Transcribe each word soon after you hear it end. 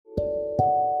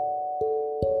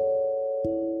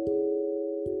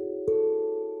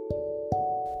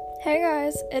Hey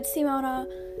guys, it's Simona.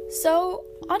 So,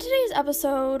 on today's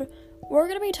episode, we're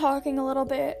going to be talking a little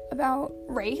bit about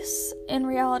race in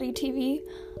reality TV,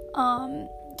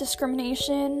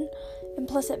 discrimination,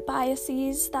 implicit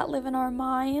biases that live in our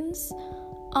minds,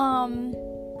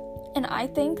 and I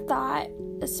think that,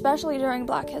 especially during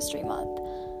Black History Month,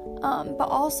 but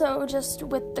also just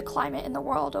with the climate in the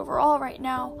world overall right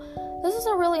now, this is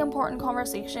a really important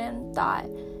conversation that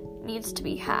needs to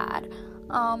be had.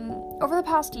 Over the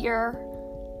past year,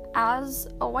 as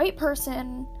a white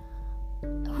person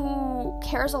who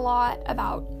cares a lot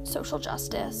about social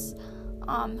justice,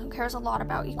 who cares a lot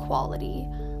about equality,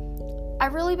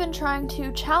 I've really been trying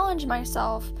to challenge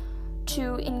myself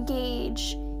to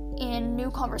engage in new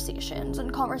conversations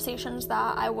and conversations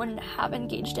that I wouldn't have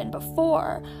engaged in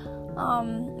before.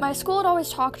 My school had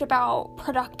always talked about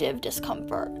productive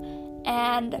discomfort,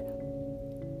 and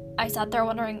I sat there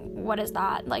wondering, what is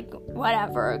that? Like,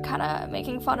 whatever, kind of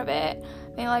making fun of it,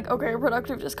 being like, okay,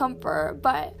 productive discomfort.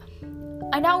 But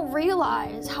I now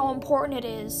realize how important it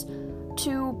is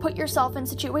to put yourself in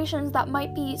situations that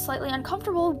might be slightly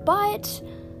uncomfortable, but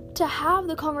to have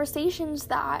the conversations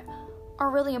that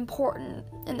are really important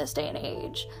in this day and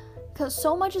age. Because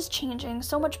so much is changing,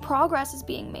 so much progress is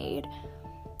being made,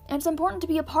 and it's important to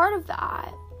be a part of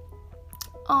that.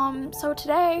 So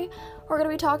today, we're going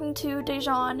to be talking to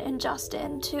Dejan and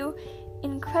Justin, two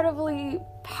incredibly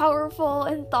powerful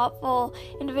and thoughtful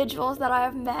individuals that I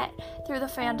have met through the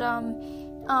fandom,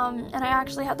 and I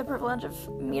actually had the privilege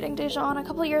of meeting Dejan a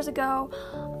couple of years ago,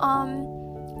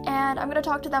 and I'm going to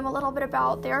talk to them a little bit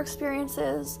about their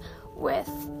experiences with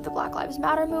the Black Lives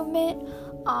Matter movement,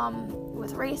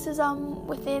 with racism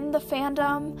within the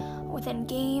fandom, within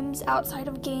games, outside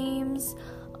of games,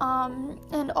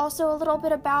 and also a little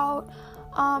bit about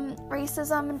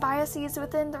racism and biases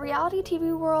within the reality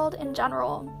TV world in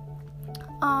general.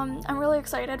 I'm really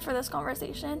excited for this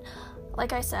conversation.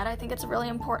 Like I said, I think it's really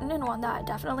important and one that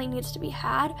definitely needs to be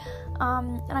had.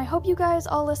 And I hope you guys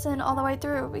all listen all the way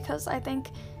through, because I think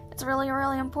it's really,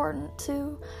 really important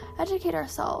to educate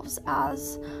ourselves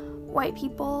as white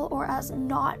people or as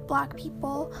not Black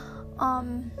people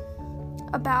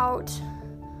about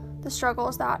the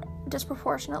struggles that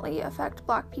disproportionately affect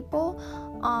Black people,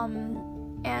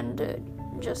 and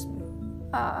just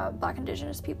Black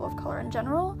Indigenous people of color in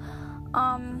general.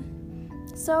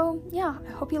 So yeah,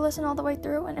 I hope you listen all the way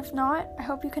through, and if not, I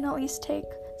hope you can at least take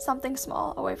something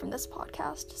small away from this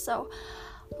podcast. So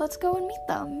let's go and meet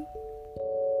them.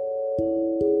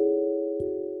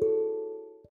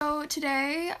 So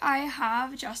today I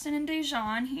have Justin and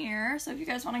Dejan here, so if you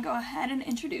guys want to go ahead and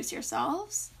introduce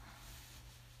yourselves.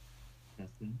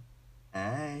 Justin.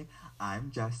 Hey,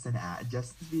 I'm Justin at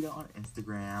Justin's Video on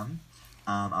Instagram.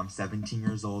 I'm 17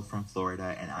 years old from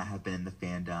Florida, and I have been in the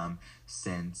fandom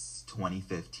since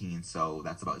 2015, so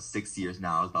that's about 6 years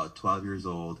now. I was about 12 years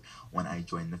old when I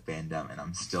joined the fandom, and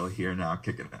I'm still here now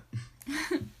kicking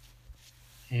it.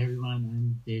 Hey everyone,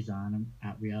 I'm Dejan. I'm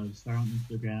at Reality Star on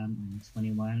Instagram. I'm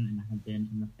 21, and I have been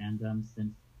in the fandom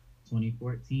since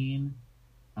 2014,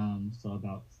 so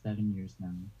about 7 years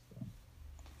now.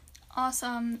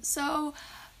 Awesome. So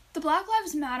the Black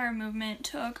Lives Matter movement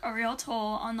took a real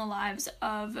toll on the lives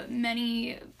of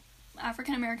many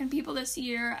African American people this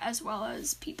year, as well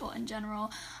as people in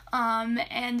general.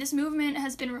 And this movement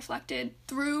has been reflected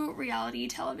through reality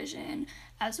television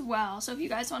as well. So if you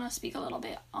guys want to speak a little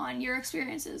bit on your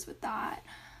experiences with that.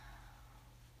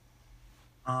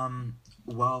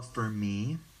 Well, for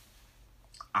me,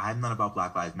 I've known about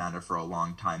Black Lives Matter for a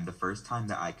long time. The first time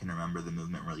that I can remember the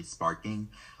movement really sparking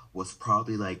was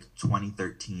probably like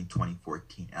 2013,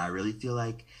 2014. And I really feel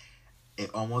like it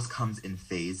almost comes in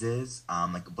phases.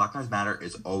 Like Black Lives Matter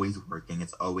is always working.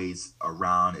 It's always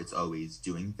around. It's always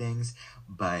doing things.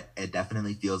 But it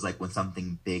definitely feels like when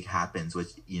something big happens,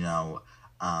 which, we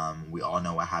all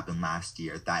know what happened last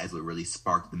year, that is what really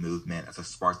sparked the movement. It's what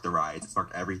sparked the riots. It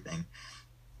sparked everything.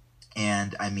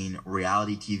 And I mean,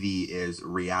 reality TV is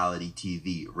reality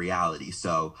TV, reality.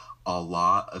 So a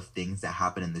lot of things that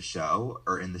happen in the show,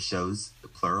 or in the shows,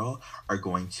 plural, are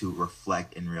going to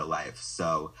reflect in real life.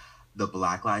 So the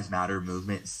Black Lives Matter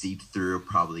movement seeped through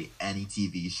probably any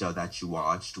TV show that you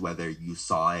watched, whether you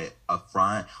saw it up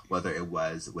front, whether it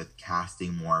was with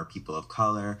casting more people of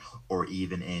color, or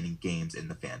even in games in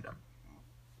the fandom.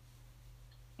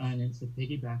 And to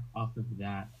piggyback off of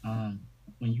that,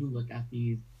 when you look at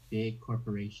these big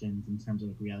corporations in terms of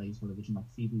like reality television, like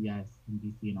CBS,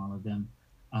 NBC, and all of them,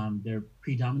 they're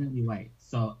predominantly white.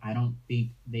 So I don't think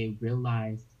they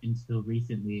realized until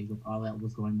recently, with all that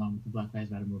was going on with the Black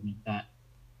Lives Matter movement, that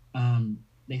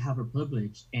they have a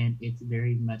privilege, and it's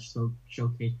very much so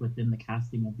showcased within the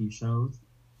casting of these shows.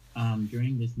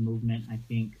 During this movement, I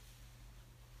think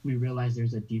we realize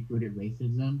there's a deep-rooted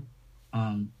racism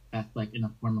that's like in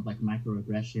a form of like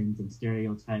microaggressions and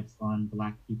stereotypes on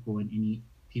Black people and any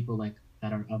people like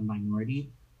that are of minority.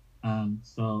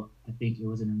 So I think it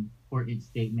was an important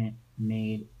statement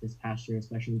made this past year,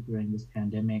 especially during this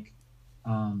pandemic,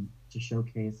 to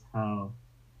showcase how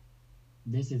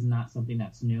this is not something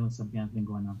that's new. It's something that's been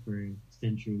going on for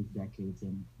centuries, decades,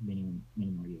 and many,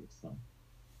 many more years. So.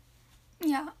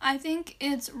 Yeah, I think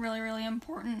it's really, really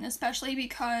important, especially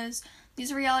because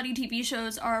these reality TV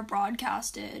shows are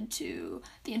broadcasted to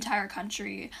the entire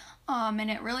country,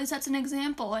 and it really sets an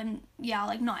example. And yeah,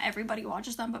 like not everybody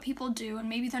watches them, but people do, and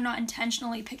maybe they're not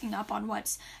intentionally picking up on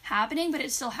what's happening, but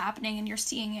it's still happening, and you're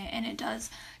seeing it, and it does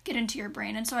get into your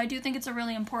brain. And so I do think it's a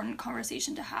really important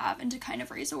conversation to have and to kind of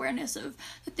raise awareness of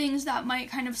the things that might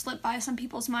kind of slip by some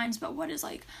people's minds, but what is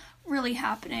like really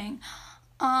happening.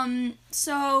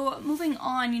 So moving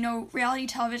on, reality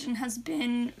television has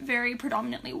been very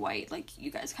predominantly white, like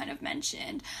you guys kind of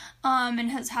mentioned,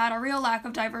 and has had a real lack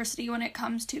of diversity when it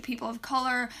comes to people of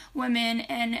color, women,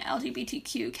 and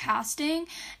LGBTQ casting.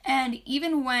 And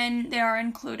even when they are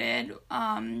included,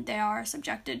 they are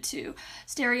subjected to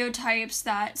stereotypes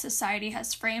that society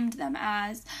has framed them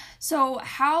as. So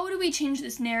how do we change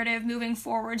this narrative moving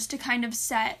forwards to kind of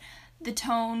set the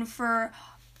tone for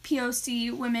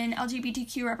POC, women,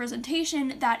 LGBTQ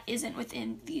representation that isn't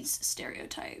within these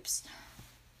stereotypes?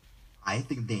 I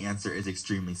think the answer is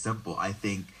extremely simple. I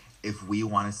think if we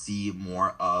want to see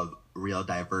more of real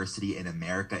diversity in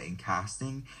America in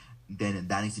casting, then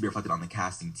that needs to be reflected on the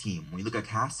casting team. When you look at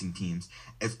casting teams,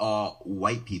 it's all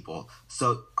white people.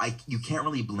 So you can't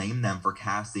really blame them for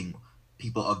casting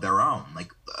people of their own.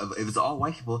 Like, if it's all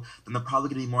white people, then they're probably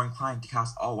going to be more inclined to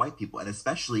cast all white people. And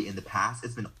especially in the past,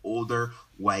 it's been older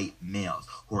white males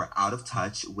who are out of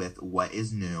touch with what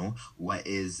is new, what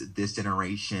is this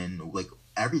generation, like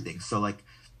everything. So like,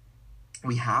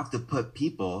 we have to put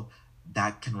people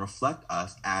that can reflect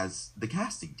us as the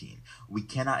casting team. We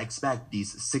cannot expect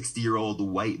these 60-year-old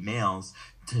white males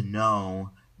to know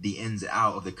the ins and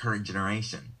out of the current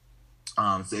generation.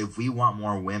 So if we want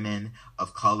more women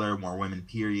of color, more women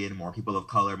period, more people of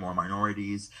color, more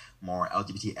minorities, more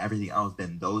LGBT, everything else,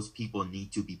 then those people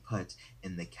need to be put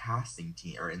in the casting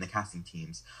team or in the casting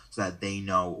teams so that they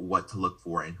know what to look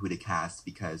for and who to cast,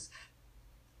 because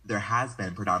there has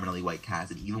been predominantly white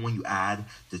cast. And even when you add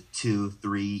the 2,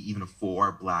 3, even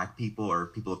 4 Black people or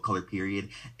people of color period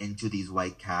into these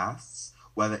white casts,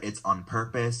 whether it's on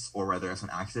purpose or whether it's an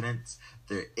accident,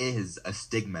 there is a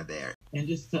stigma there. And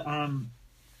just to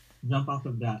jump off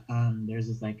of that, there's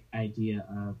this like idea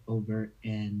of overt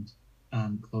and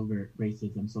covert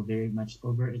racism. So very much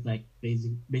overt is like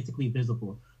basically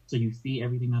visible. So you see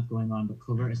everything that's going on, but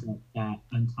covert is like that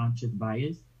unconscious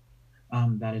bias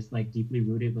that is like deeply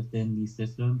rooted within these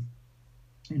systems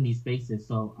in these spaces.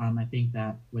 So I think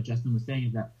that what Justin was saying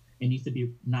is that it needs to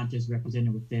be not just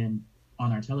represented within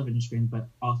on our television screens, but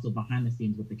also behind the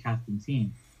scenes with the casting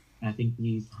team. And I think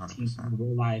these 100%. Teams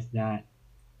realize that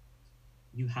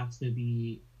you have to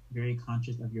be very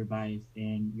conscious of your bias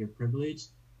and your privilege.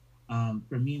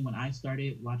 For me, when I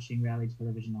started watching reality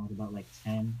television, I was about like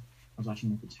 10. I was watching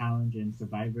like The Challenge and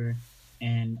Survivor.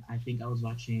 And I think I was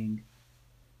watching,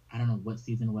 I don't know what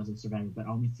season it was of Survivor, but I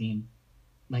only seen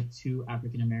like 2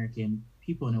 African-American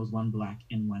people, and it was 1 Black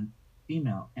and 1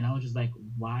 female. And I was just like,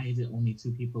 why is it only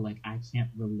 2 people? Like, I can't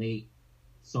relate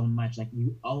so much. Like,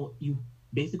 you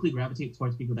basically gravitate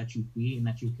towards people that you see and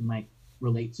that you can like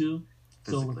relate to.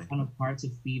 Physically. So it was kind of hard to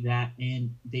see that.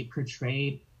 And they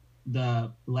portrayed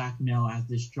the Black male as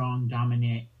this strong,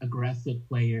 dominant, aggressive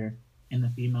player, and the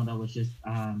female that was just,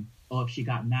 if she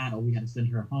got mad, we had to send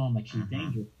her home, like she's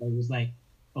dangerous. So it was like,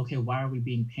 okay, why are we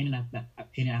being painted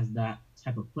as that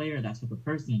type of player, that type of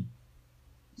person?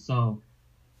 So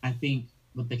I think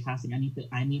with the casting,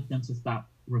 I need them to stop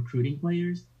recruiting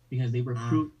players, because they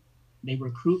recruit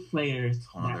players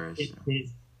that fit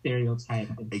this stereotype.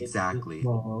 Exactly.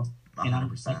 And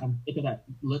I'm sick of that.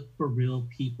 Look for real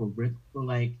people. Look for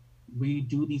like, we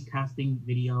do these casting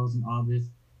videos and all this.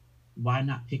 Why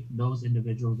not pick those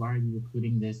individuals? Why are you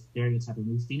recruiting this stereotype? And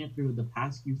we've seen it through the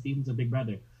past few seasons of Big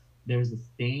Brother. There's the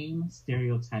same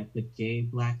stereotype, the gay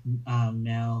Black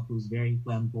male who's very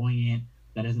flamboyant,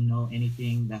 that doesn't know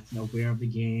anything, that's aware of the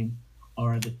game,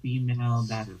 or the female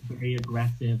that's very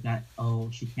aggressive, that,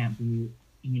 she can't be,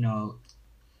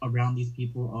 around these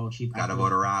people. She's gotta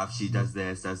vote her out. She does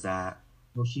this, does that.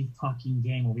 Well, she's talking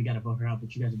game. Well, we gotta vote her out,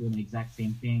 but you guys are doing the exact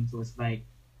same thing. So it's like,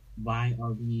 why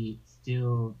are we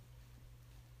still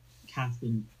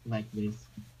casting like this?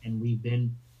 And we've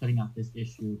been putting out this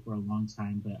issue for a long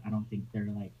time, but I don't think they're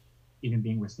like even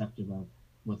being receptive of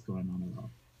what's going on at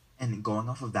all. And going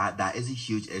off of that, that is a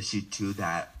huge issue too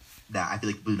that I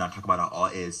feel like we do not talk about at all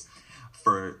is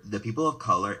for the people of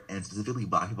color and specifically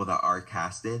Black people that are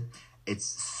casted, it's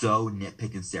so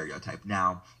nitpick and stereotype.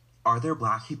 Now, are there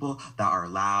Black people that are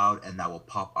loud and that will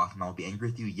pop off and that will be angry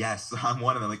with you? Yes, I'm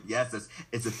one of them. Like, yes,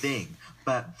 it's a thing.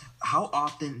 But how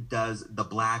often does the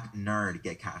Black nerd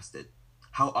get casted?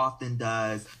 How often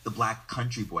does the Black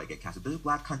country boy get casted? There's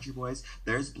Black country boys,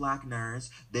 there's Black nerds,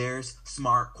 there's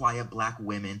smart, quiet Black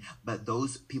women, but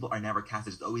those people are never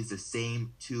casted. It's always the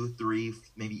same 2, 3,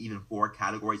 maybe even 4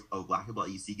 categories of Black people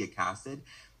that you see get casted.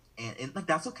 And like,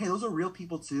 that's okay. Those are real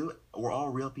people too. We're all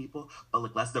real people, but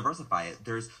like, let's diversify it.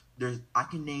 There's I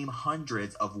can name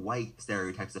hundreds of white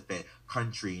stereotypes that fit: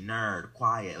 country, nerd,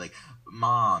 quiet, like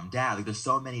mom, dad. Like, there's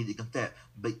so many that can fit,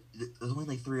 but there's only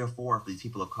like 3 or 4 of these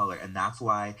people of color, and that's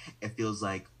why it feels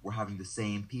like we're having the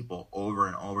same people over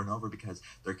and over and over because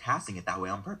they're casting it that way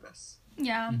on purpose.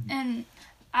 Yeah, and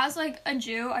as, like, a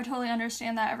Jew, I totally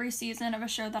understand that every season of a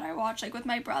show that I watch, like, with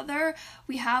my brother,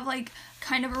 we have, like,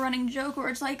 kind of a running joke where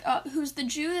it's like, who's the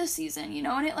Jew this season, you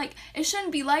know? And it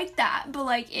shouldn't be like that, but,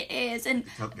 like, it is. And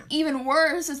even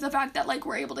worse is the fact that, like,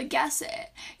 we're able to guess it,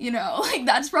 you know? Like,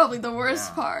 that's probably the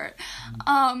worst part.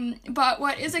 But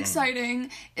what is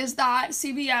exciting is that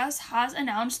CBS has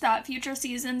announced that future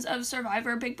seasons of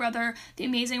Survivor, Big Brother, The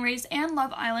Amazing Race, and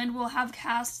Love Island will have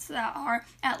casts that are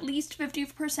at least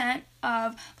 50%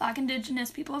 of Black, Indigenous,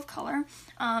 people of color,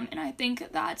 and I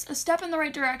think that's a step in the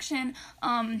right direction.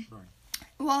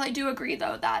 While I do agree,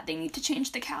 though, that they need to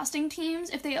change the casting teams,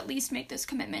 if they at least make this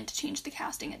commitment to change the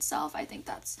casting itself, I think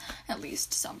that's at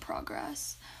least some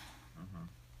progress.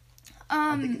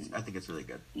 I think it's really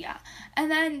good. Yeah. And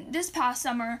then this past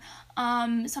summer,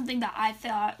 something that I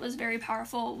thought was very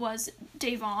powerful was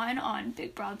Da'Vonne on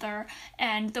Big Brother,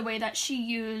 and the way that she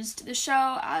used the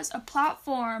show as a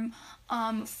platform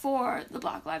for the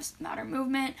Black Lives Matter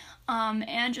movement,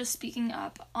 and just speaking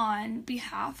up on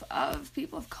behalf of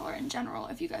people of color in general,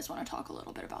 if you guys want to talk a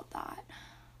little bit about that.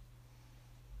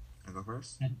 I'll go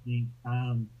first? I think,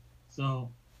 so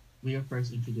we were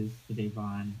first introduced to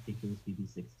Da'Vonne, I think it was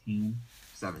BB16.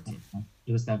 17.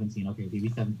 It was 17, okay,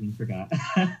 BB17, forgot.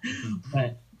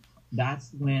 But that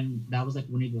was like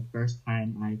one of the first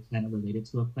time I kind of related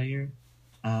to a player.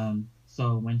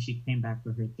 So when she came back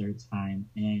for her 3rd time,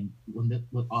 and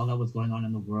with all that was going on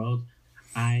in the world,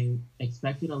 I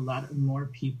expected a lot more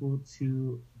people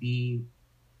to be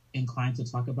inclined to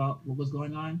talk about what was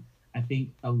going on. I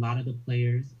think a lot of the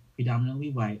players,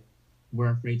 predominantly white, were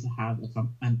afraid to have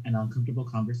an uncomfortable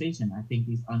conversation. I think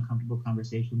these uncomfortable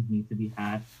conversations need to be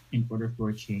had in order for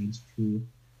a change to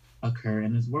occur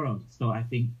in this world. So I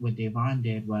think what Da'Vonne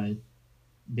did was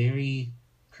very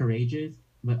courageous,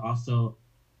 but also,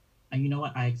 and you know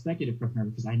what, I expected it from her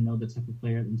because I know the type of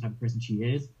player and type of person she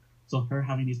is. So her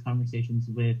having these conversations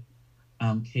with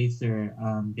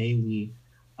Kaysar, Bailey,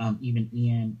 even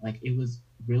Ian, like, it was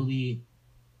really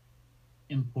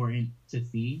important to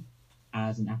see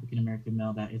as an African-American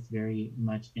male that is very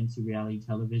much into reality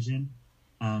television,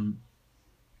 and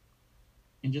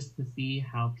just to see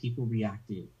how people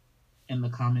reacted in the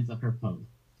comments of her post.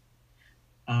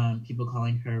 People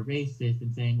calling her racist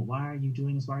and saying, why are you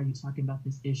doing this? Why are you talking about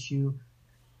this issue?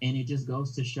 And it just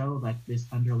goes to show, like, this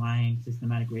underlying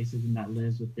systematic racism that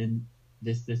lives within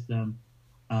this system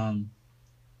and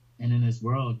in this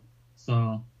world.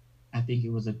 So I think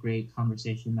it was a great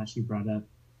conversation that she brought up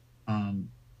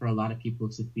for a lot of people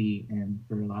to see, and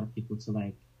for a lot of people to,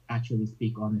 like, actually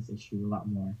speak on this issue a lot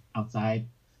more outside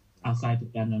the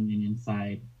fandom and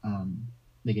inside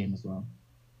the game as well.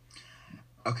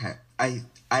 Okay,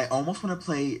 I almost want to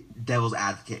play devil's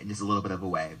advocate in just a little bit of a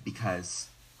way, because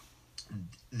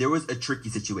there was a tricky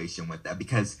situation with that,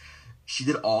 because she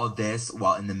did all this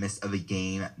while in the midst of a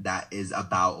game that is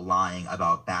about lying,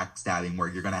 about backstabbing, where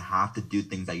you're going to have to do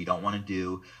things that you don't want to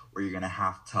do, where you're going to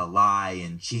have to lie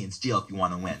and cheat and steal if you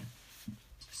want to win.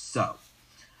 So,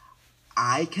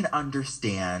 I can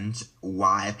understand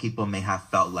why people may have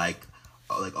felt like,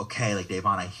 okay, like,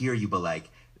 Da'Vonne, I hear you, but, like,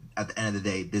 at the end of the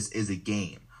day, this is a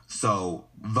game. So,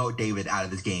 vote David out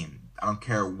of this game. I don't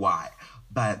care why.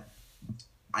 But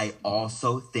I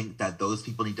also think that those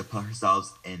people need to put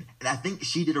themselves in. And I think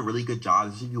she did a really good job.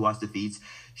 Especially if you watch the feeds,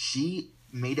 she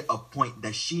made it a point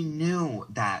that she knew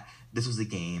that this was a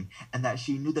game, and that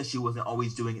she knew that she wasn't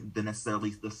always doing necessarily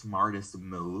the smartest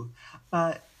move.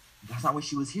 But that's not what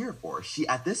she was here for. She,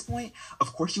 at this point,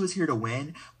 of course she was here to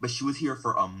win, but she was here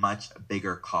for a much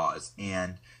bigger cause.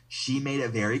 And she made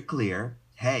it very clear,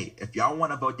 hey, if y'all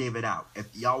want to vote David out, if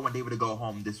y'all want David to go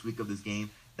home this week of this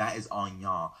game, that is on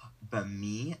y'all. But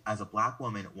me, as a black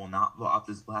woman, will not vote out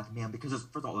this black man because,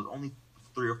 first of all, there's only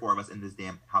 3 or 4 of us in this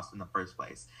damn house in the first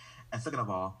place. And second of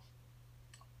all,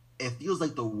 it feels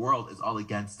like the world is all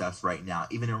against us right now,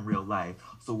 even in real life.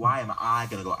 So why am I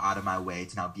going to go out of my way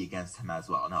to not be against him as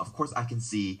well? Now, of course, I can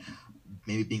see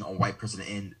maybe being a white person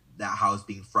in that house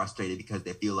being frustrated because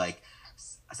they feel like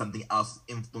something else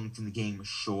influencing the game.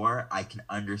 Sure, I can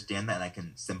understand that and I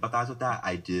can sympathize with that.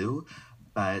 I do.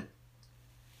 But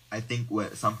I think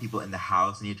what some people in the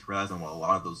house need to realize, and what a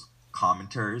lot of those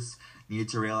commenters needed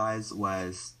to realize,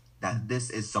 was that this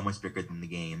is so much bigger than the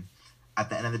game. At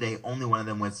the end of the day, only one of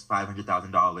them wins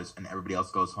 $500,000 and everybody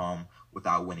else goes home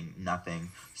without winning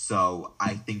nothing. So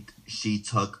I think she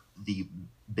took the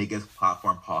biggest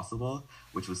platform possible,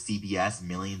 which was CBS,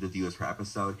 millions of viewers per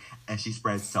episode, and she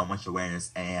spread so much awareness.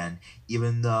 And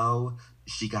even though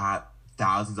she got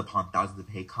thousands upon thousands of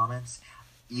hate comments,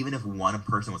 even if one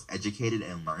person was educated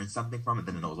and learned something from it,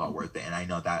 then it was all worth it. And I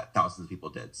know that thousands of people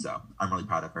did. So I'm really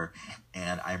proud of her.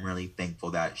 And I'm really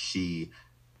thankful that she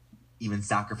even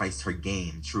sacrificed her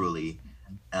game, truly,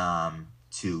 for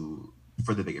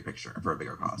the bigger picture, for a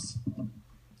bigger cause.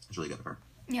 It's really good of her.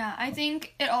 Yeah, I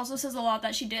think it also says a lot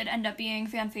that she did end up being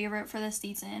fan favorite for this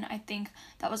season. I think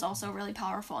that was also really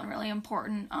powerful and really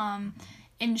important.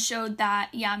 And showed that,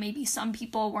 yeah, maybe some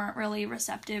people weren't really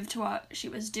receptive to what she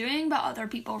was doing, but other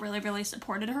people really, really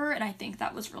supported her, and I think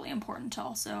that was really important to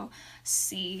also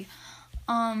see.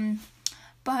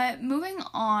 But moving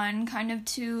on kind of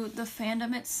to the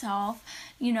fandom itself,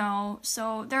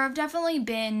 so there have definitely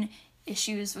been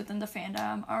issues within the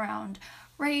fandom around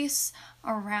race,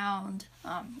 around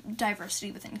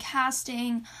diversity within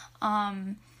casting,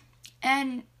 and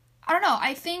I don't know,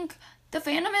 I think the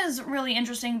fandom is really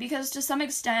interesting because to some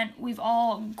extent we've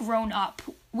all grown up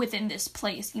within this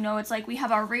place. It's like we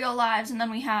have our real lives and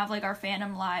then we have like our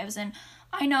fandom lives. And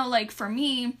I know, like, for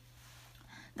me,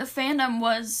 the fandom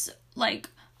was like,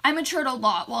 I matured a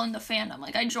lot while in the fandom.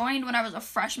 Like, I joined when I was a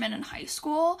freshman in high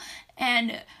school,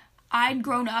 and I'd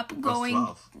grown up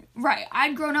going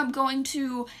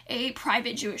to a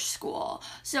private Jewish school.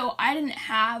 So I didn't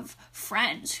have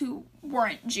friends who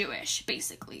weren't Jewish,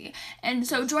 basically. And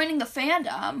so joining the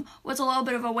fandom was a little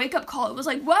bit of a wake-up call. It was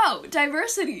like, whoa,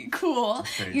 diversity, cool,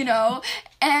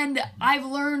 And I've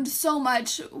learned so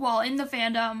much while in the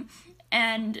fandom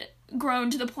and grown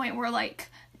to the point where, like,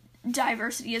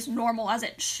 diversity is normal as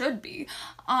it should be.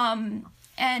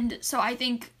 And so I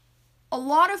think a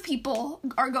lot of people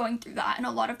are going through that, and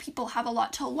a lot of people have a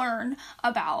lot to learn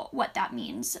about what that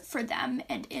means for them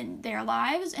and in their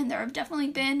lives, and there have definitely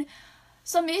been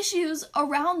some issues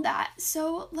around that.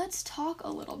 So let's talk a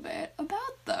little bit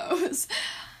about those.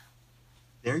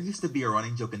 There used to be a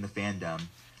running joke in the fandom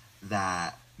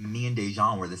that me and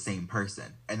Dejan were the same person,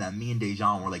 and that me and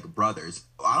Dejan were like brothers.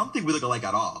 I don't think we look alike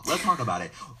at all. Let's talk about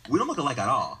it. We don't look alike at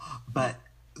all. But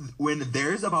when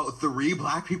there's about 3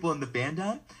 black people in the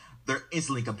fandom, they're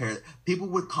instantly compared. People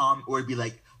would come or be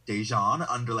like Dejan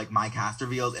under like my cast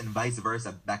reveals and vice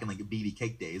versa back in like BB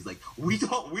Cake days. Like we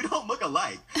don't look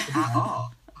alike at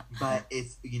all. But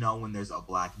it's, when there's a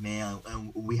black male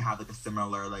and we have like a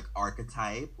similar like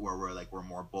archetype where we're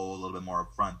more bold, a little bit more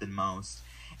upfront than most,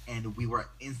 and we were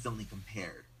instantly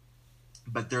compared.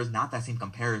 But there's not that same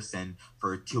comparison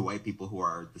for 2 white people who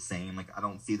are the same. Like, I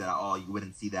don't see that at all. You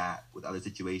wouldn't see that with other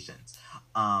situations.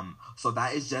 So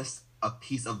that is just a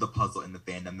piece of the puzzle in the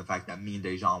fandom. The fact that me and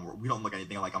Dejan, we don't look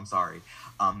anything alike. I'm sorry.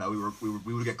 That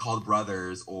we would get called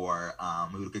brothers, or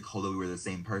we would get told that we were the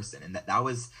same person. And that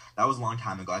was a long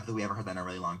time ago. I feel like we haven't heard that in a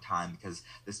really long time because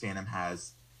this fandom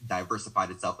has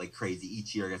diversified itself like crazy.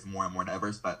 Each year it gets more and more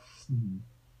diverse. But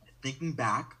thinking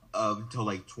back to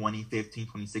like 2015,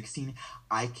 2016,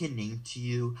 I can name to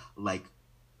you like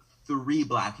 3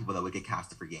 black people that would get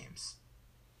casted for games.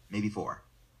 Maybe 4.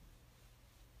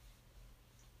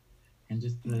 And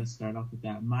just to start off with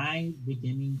that, my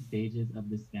beginning stages of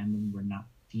this fandom were not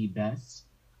the best.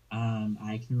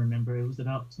 I can remember it was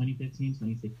about 2015,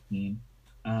 2016.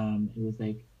 It was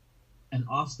like an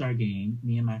all-star game.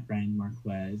 Me and my friend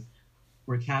Marquez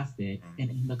were casted. And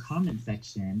in the comment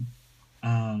section,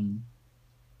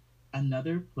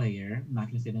 another player, I'm not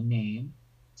going to say the name,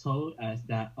 told us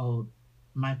that, oh,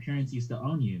 my parents used to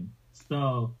own you.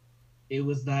 So it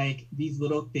was like these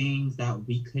little things that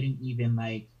we couldn't even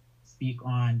like speak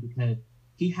on because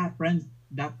he had friends,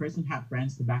 that person had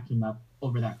friends to back him up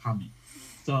over that comment.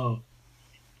 So,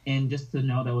 and just to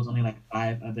know there was only like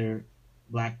 5 other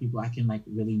black people I can like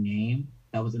really name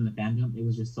that was in the fandom, it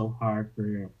was just so hard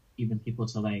for even people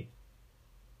to like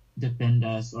defend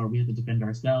us, or we had to defend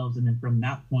ourselves. And then from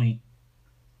that point,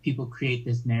 people create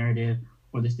this narrative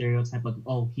or the stereotype of,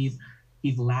 oh, he's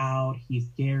loud, he's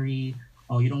scary.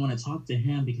 Oh, you don't want to talk to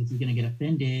him because he's gonna get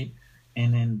offended,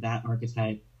 and then that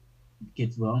archetype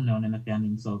gets well known in the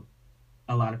fandom. So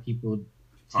a lot of people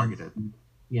target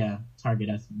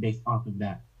us based off of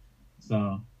that.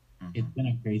 So it's been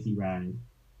a crazy ride.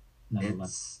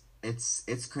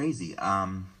 It's crazy.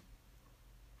 I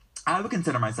would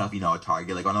consider myself, a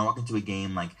target. Like when I walk into a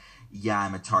game, like, yeah,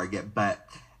 I'm a target, but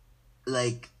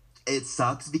like it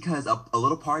sucks because a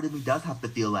little part of me does have to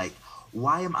feel like,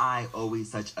 why am I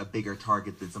always such a bigger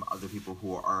target than some other people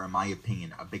who are, in my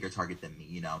opinion, a bigger target than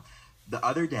me, The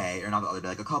other day, or not the other day,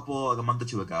 like a month or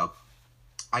two ago,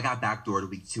 I got backdoored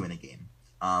week 2 in a game.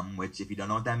 Which, if you don't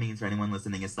know what that means for anyone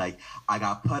listening, it's like I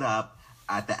got put up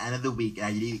at the end of the week and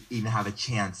I didn't even have a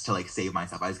chance to like save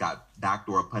myself. I just got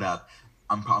backdoor put up.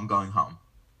 I'm going home.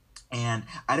 And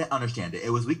I didn't understand it.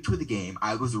 It was week 2 of the game.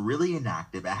 I was really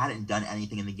inactive. I hadn't done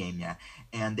anything in the game yet.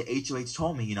 And the HOH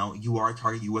told me, you are a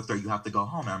target, you a threat, you have to go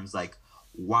home. And I was like,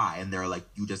 why? And they're like,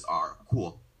 you just are.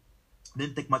 Cool.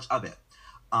 Didn't think much of it.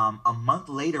 A month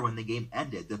later when the game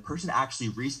ended, the person actually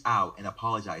reached out and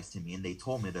apologized to me. And they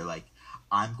told me, they're like,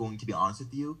 I'm going to be honest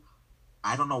with you.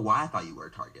 I don't know why I thought you were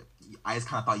a target. I just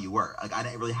kind of thought you were. Like, I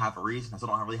didn't really have a reason. I still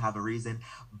don't really have a reason.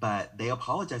 But they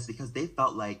apologized because they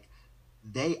felt like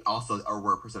they also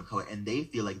were a person of color, and they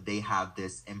feel like they have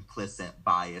this implicit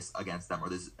bias against them or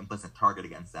this implicit target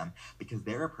against them because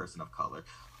they're a person of color.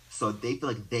 So they feel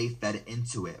like they fed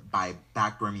into it by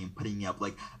backdooring me and putting me up.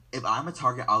 Like, if I'm a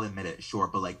target, I'll admit it, sure.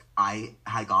 But, like, I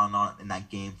had gone on in that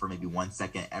game for maybe 1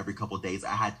 second every couple of days.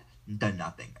 I had done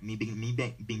nothing. Me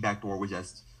being backdoor was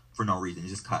just for no reason,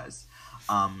 just cause.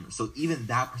 So even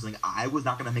that person, like, I was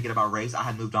not going to make it about race. I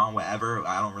had moved on, whatever.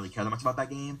 I don't really care that much about that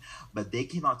game. But they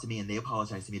came out to me and they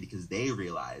apologized to me because they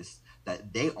realized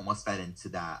that they almost fed into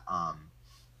that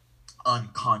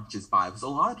unconscious bias. A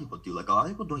lot of people do. Like, a lot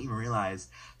of people don't even realize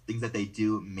things that they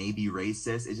do may be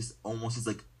racist. It just almost is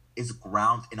like, it's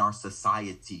ground in our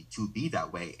society to be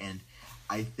that way. And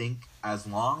I think as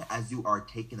long as you are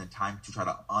taking the time to try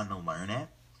to unlearn it,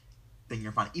 then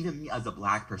you're fine. Even me as a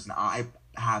Black person, I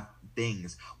have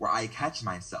things where I catch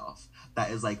myself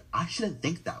that is like, I shouldn't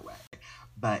think that way.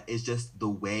 But it's just the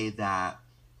way that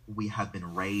we have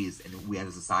been raised and we as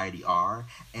a society are.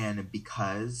 And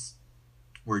because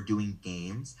we're doing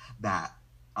games that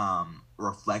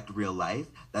reflect real life,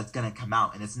 that's going to come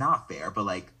out. And it's not fair, but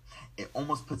like, it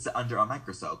almost puts it under a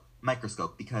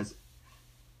microscope because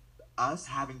us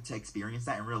having to experience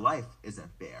that in real life isn't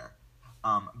fair.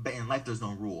 But in life, there's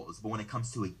no rules. But when it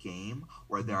comes to a game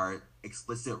where there are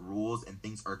explicit rules and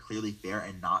things are clearly fair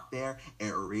and not fair,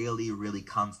 it really, really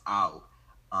comes out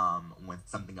when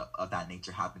something of that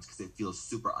nature happens because it feels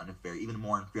super unfair, even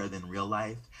more unfair than real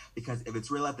life. Because if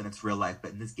it's real life, then it's real life.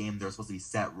 But in this game, there's supposed to be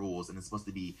set rules and it's supposed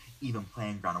to be even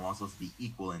playing ground and we're all supposed to be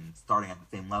equal and starting at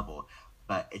the same level.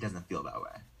 But it doesn't feel that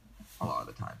way a lot of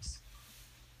the times.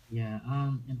 Yeah,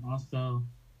 and also,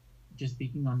 just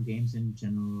speaking on games in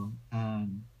general,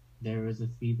 there was a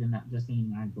season that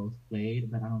Justin and I both played,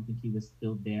 but I don't think he was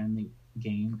still there in the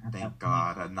game at Thank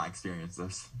God I did not experience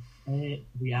this.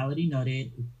 Reality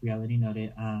noted.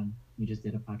 We just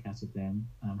did a podcast with them.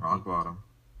 Rock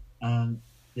Bottom.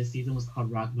 This season was called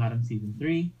Rock Bottom Season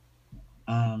 3.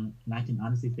 And I can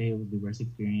honestly say it was the worst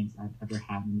experience I've ever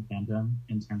had in the fandom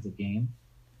in terms of game.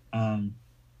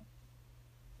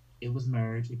 It was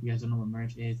merge. If you guys don't know what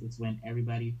merge is, it's when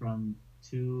everybody from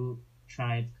 2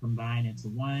 tribes combine into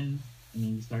one, and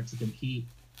then you start to compete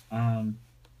to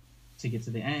get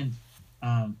to the end.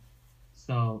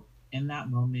 So in that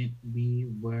moment, we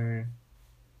were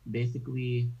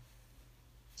basically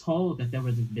told that there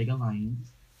was this big alliance,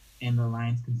 and the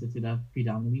alliance consisted of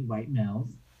predominantly white males.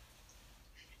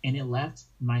 And it left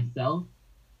myself,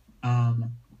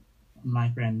 my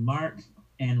friend Mark,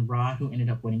 and Rod, who ended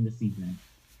up winning the season.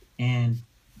 And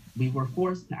we were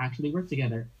forced to actually work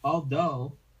together.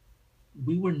 Although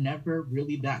we were never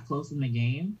really that close in the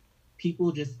game,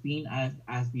 people just seen us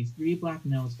as these 3 Black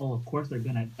males. Oh, of course they're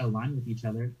going to align with each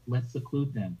other. Let's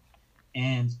seclude them.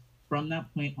 And from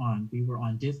that point on, we were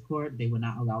on Discord. They would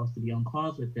not allow us to be on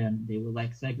calls with them. They would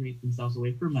like segregate themselves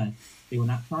away from us. They would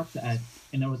not talk to us.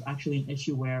 And there was actually an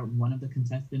issue where one of the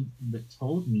contestants that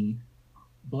told me,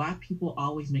 Black people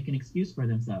always make an excuse for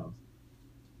themselves.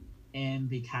 And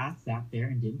the cast sat there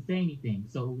and didn't say anything.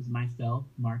 So it was myself,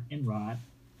 Mark, and Rod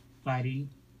fighting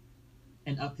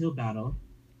an uphill battle.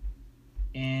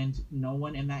 And no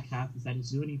one in that cast decided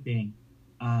to do anything.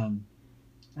 I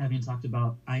even talked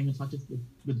this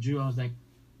with Drew. I was like,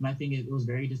 my thing is, it was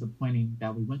very disappointing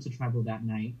that we went to Tribal that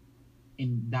night,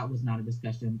 and that was not a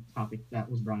discussion topic that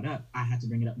was brought up. I had to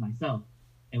bring it up myself.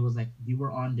 it was like, you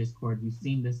were on Discord, you've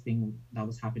seen this thing that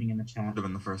was happening in the chat. Would have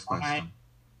been the first question.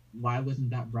 Why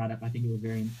wasn't that brought up? I think it was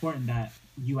very important that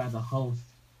you as a host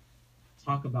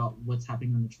talk about what's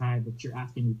happening in the tribe, but you're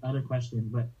asking these other questions,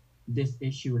 but this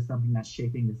issue is something that's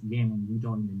shaping this game and you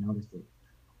don't even notice it.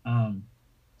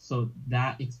 So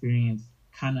that experience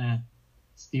kind of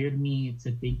steered me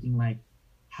to thinking, like,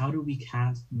 how do we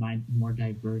cast more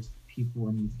diverse people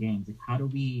in these games? Like, how do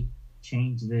we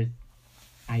change this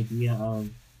idea of,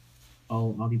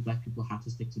 oh, all these Black people have to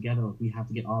stick together, or we have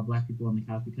to get all Black people on the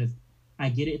cast? Because I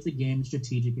get it, it's a game, it's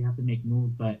strategic, you have to make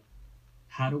moves, but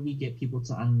how do we get people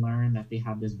to unlearn that they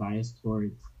have this bias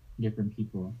towards different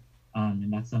people?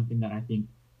 And that's something that I think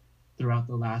throughout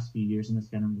the last few years in this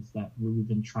fandom is that we've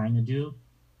been trying to do.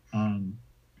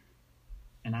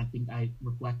 And I think I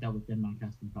reflect that within my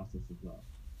casting process as well.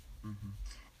 Mm-hmm.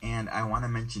 And I want to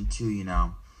mention too, you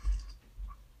know,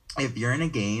 if you're in a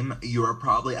game, you are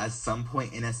probably at some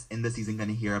point in the season going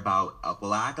to hear about a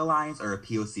Black alliance or a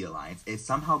POC alliance. It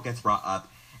somehow gets brought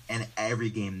up in every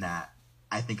game that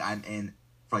I think I'm in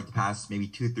for like the past maybe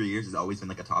 2-3 years. Has always been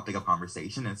like a topic of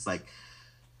conversation. And it's like,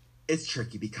 it's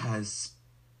tricky because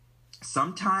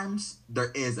sometimes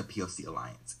there is a POC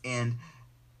alliance, and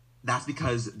that's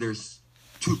because there's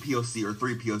 2 POC or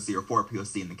 3 POC or 4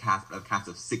 POC in the cast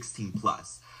of 16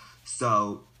 plus.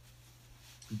 So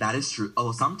that is true.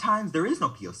 Oh, sometimes there is no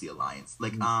POC alliance.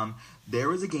 Like, there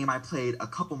was a game I played a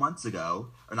couple months ago,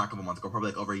 or not a couple months ago, probably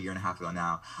like over a year and a half ago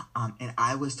now. And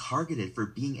I was targeted for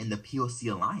being in the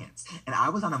POC alliance, and I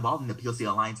was not involved in the POC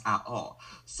alliance at all.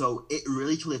 So it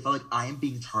really truly felt like I am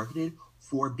being targeted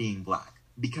for being Black,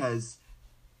 because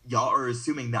y'all are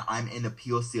assuming that I'm in a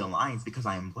POC alliance because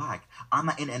I am Black. I'm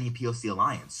not in any POC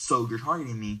alliance, so you're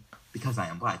targeting me because I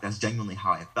am Black. That's genuinely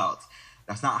how I felt.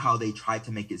 That's not how they tried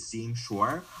to make it seem,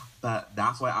 sure, but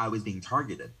that's why I was being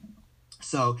targeted.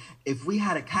 So if we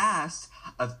had a cast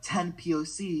of 10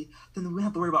 POC, then we wouldn't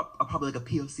have to worry about probably like a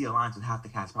POC alliance with half the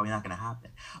cast. Probably not going to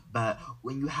happen. But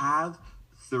when you have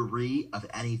 3 of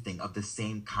anything of the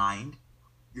same kind,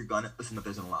 you're going to assume that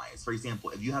there's an alliance. For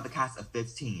example, if you have a cast of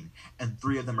 15 and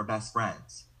 3 of them are best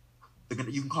friends,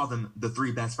 you can call them the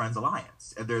 3 best friends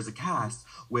alliance. If there's a cast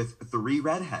with 3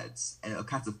 redheads and a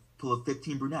cast of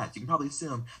 15 brunettes, you can probably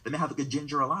assume they may have like a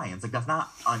ginger alliance. Like, that's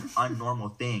not an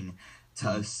unnormal thing to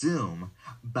assume,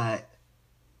 but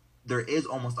there is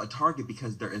almost a target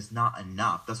because there is not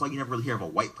enough. That's why you never really hear of a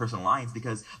white person alliance,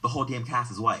 because the whole damn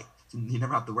cast is white. So you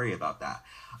never have to worry about that.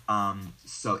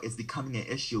 So it's becoming an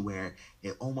issue where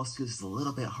it almost feels just a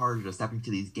little bit harder to step into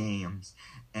these games,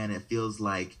 and it feels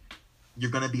like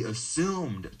you're going to be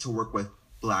assumed to work with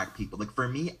Black people. Like, for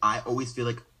me, I always feel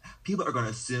like people are going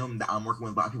to assume that I'm working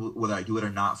with Black people whether I do it or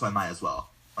not, so I might as well.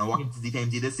 When I walk into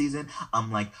ZFAMZ this season,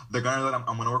 I'm like, they're going to know that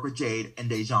I'm going to work with Jade and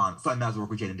Dejan, so I might as well work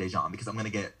with Jade and Dejan, because I'm going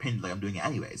to get pinned like I'm doing it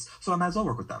anyways, so I might as well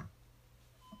work with them.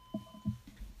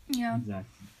 Yeah.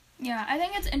 Exactly. Yeah, I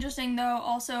think it's interesting, though,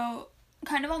 also,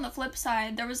 kind of on the flip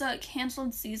side, there was a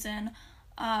canceled season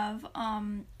of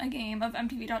a game of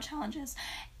MTV.Challenges,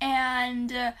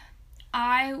 and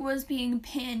I was being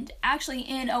pinned actually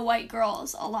in a white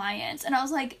girls alliance, and I was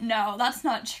like, no, that's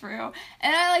not true.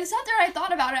 And I like sat there and I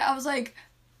thought about it. I was like,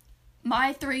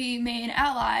 my 3 main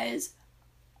allies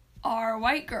are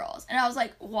white girls, and I was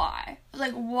like, why? I was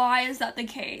like, why is that the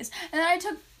case? And then I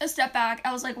took a step back.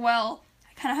 I was like, well,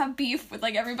 I kind of have beef with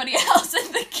like everybody else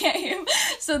in the game,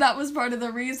 so that was part of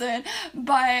the reason.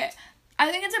 But I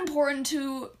think it's important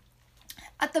to,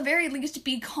 at the very least,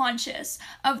 be conscious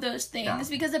of those things,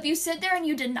 because if you sit there and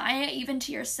you deny it even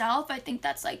to yourself, I think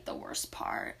that's like the worst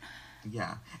part.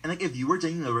 Yeah, and like if you were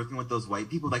genuinely working with those white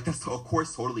people, like that's of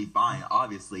course totally fine,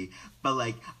 obviously, but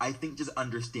like I think just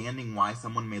understanding why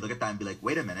someone may look at that and be like,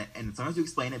 wait a minute, and sometimes you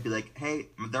explain it, be like, hey,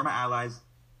 they're my allies,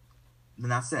 then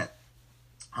that's it.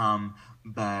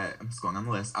 But I'm just going on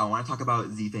the list. I want to talk about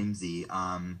ZFAMZ.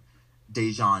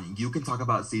 Dejan, you can talk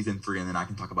about season 3, and then I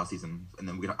can talk about season, and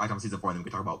then I can talk about season 4, and then we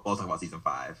can both talk about season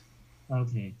 5.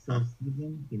 Okay, so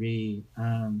season 3,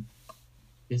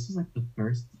 this was like the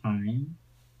first time,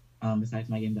 besides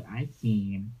my game, that I've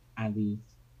seen at least,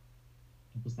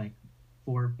 it was like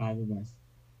 4 or 5 of us,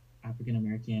 African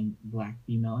American, Black,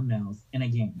 female, and males in a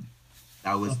game.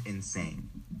 That was insane.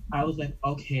 I was like,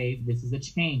 okay, this is a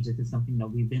change. This is something that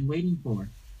we've been waiting for.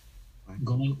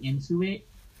 Going into it,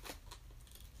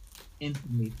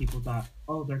 instantly people thought,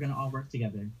 oh, they're going to all work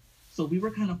together. So we were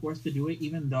kind of forced to do it,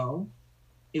 even though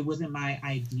it wasn't my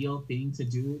ideal thing to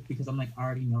do, because I'm like, I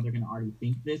already know they're going to already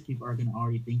think this. People are going to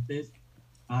already think this.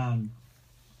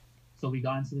 So we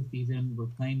got into the season, we're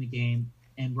playing the game,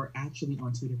 and we're actually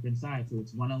on 2 different sides. So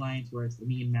it's one alliance where it's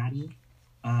me and Maddie,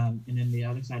 And then the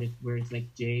other side is where it's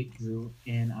like Jade, Drew,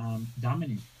 and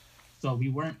Dominic. So we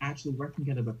weren't actually working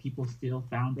together, but people still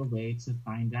found a way to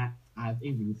find that as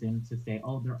a reason to say,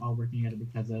 oh, they're all working together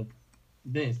because of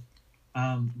this.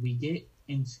 We get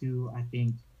into, I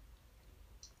think,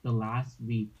 the last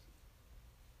week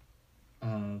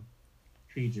of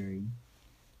pre-jury,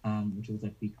 which was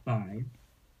like week 5,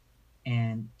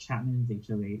 and Chapman's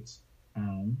HOH,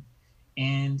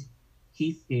 and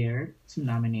he's scared to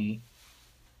nominate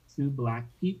 2 Black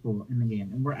people in the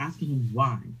game, and we're asking him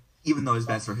why. Even though it's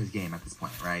best for his game at this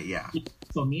point, right? Yeah.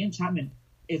 So me and Chapman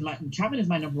is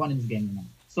my number 1 in this game right now.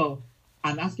 So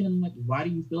I'm asking him, like, why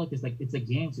do you feel like this? Like, it's a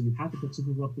game, so you have to put 2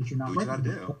 people up that you're not working with.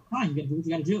 Do. Fine, you gotta do what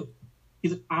you gotta do.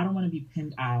 He's like, I don't want to be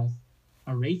pinned as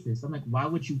a racist. I'm like, why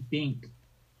would you think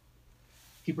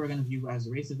people are gonna view you as a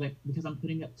racist? Like, because I'm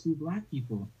putting up 2 Black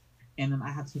people. And then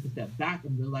I had to take a step back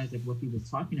and realize like what he was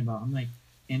talking about. I'm like,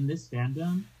 in this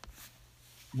fandom,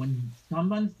 when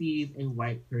someone sees a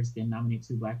white person nominate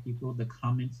 2 Black people, the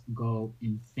comments go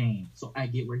insane. So I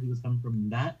get where he was coming from in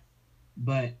that.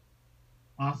 But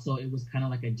also it was kind of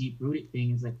like a deep-rooted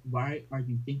thing. It's like, why are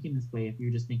you thinking this way if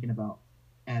you're just thinking about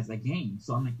as a game?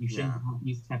 So I'm like, you shouldn't have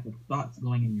these type of thoughts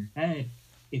going in your head.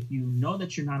 If you know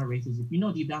that you're not a racist, if you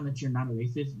know deep down that you're not a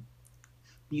racist,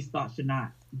 these thoughts should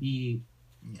not be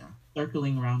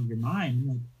circling around your mind.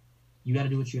 Like, you got to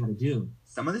do what you got to do.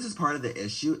 Some of this is part of the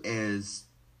issue. Is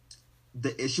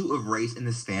the issue of race in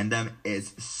this fandom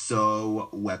is so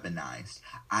weaponized.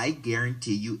 I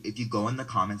guarantee you, if you go in the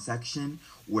comment section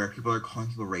where people are calling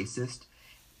people racist,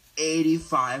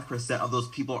 85% of those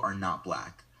people are not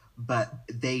Black, but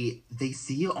they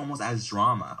see it almost as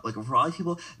drama. Like, for all these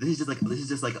people, this is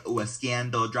just like a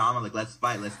scandal drama. Like, let's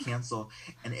fight, let's cancel,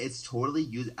 and it's totally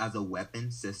used as a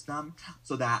weapon system.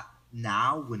 So that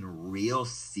now, when real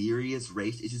serious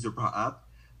race issues are brought up,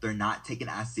 they're not taken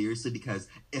as seriously because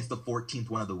it's the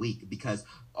 14th one of the week. Because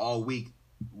all week,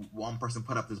 one person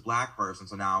put up this Black person,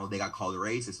 so now they got called a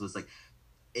racist. So it's like,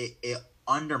 it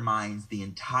undermines the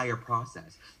entire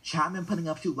process. Chapman putting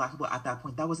up 2 Black people at that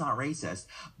point, that was not racist.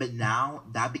 But now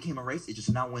that became a race issue.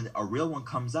 So now when a real one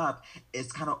comes up,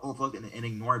 it's kind of overlooked and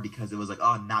ignored because it was like,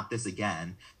 oh, not this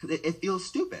again. Because it feels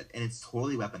stupid and it's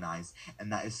totally weaponized.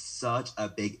 And that is such a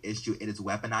big issue. It is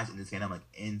weaponized in this fandom, like,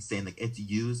 insane. Like, it's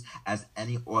used as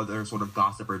any other sort of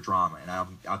gossip or drama. And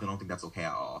I don't think that's okay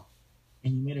at all.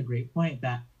 And you made a great point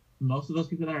that most of those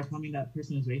people that are claiming that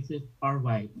person is racist are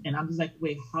white. And I'm just like,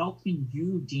 wait, how can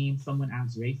you deem someone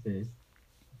as racist?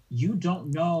 You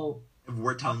don't know. If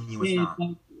we're telling you it's not.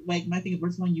 Like, my thing is,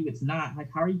 we're telling you it's not. Like,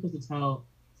 how are you supposed to tell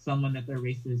someone that they're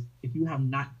racist if you have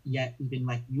not yet even,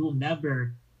 like, you'll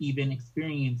never even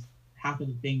experience half of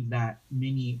the things that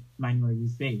many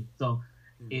minorities face. So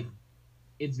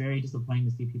it's very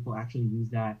disappointing to see people actually use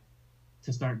that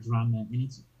to start drama. And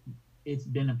it's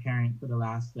been apparent for the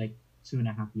last, like,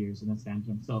 2.5 years in this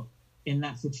fandom. So in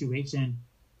that situation,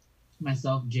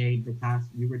 myself, Jade, the cast,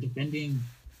 we were defending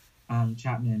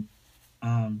Chapman.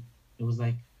 It was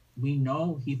like, we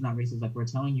know he's not racist. Like, we're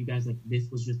telling you guys, like, this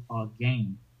was just all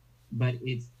game. But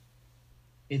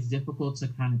it's difficult to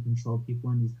kind of control people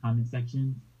in these comment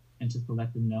sections and just to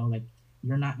let them know, like,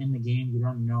 you're not in the game. You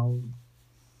don't know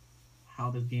how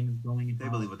this game is going. And they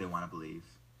believe what they want to believe.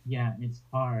 Yeah, it's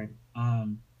hard.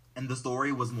 And the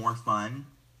story was more fun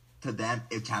to them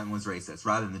if Chapman was racist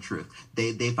rather than the truth.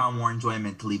 They found more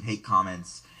enjoyment to leave hate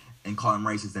comments and call him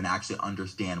racist than actually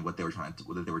understand what they were trying to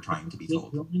be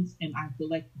told. And I feel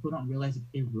like people don't realize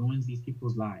it ruins these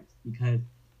people's lives, because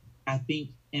I think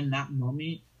in that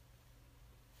moment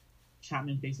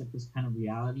Chapman faced like this kind of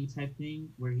reality type thing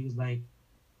where he was like,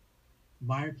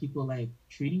 why are people like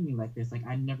treating me like this? Like,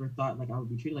 I never thought like I would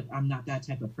be treated like I'm not that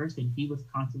type of person. He was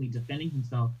constantly defending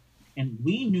himself. And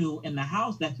we knew in the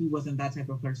house that he wasn't that type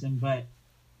of person, but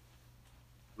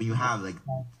when you have like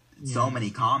so many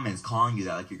comments calling you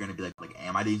that, like, you're gonna be like,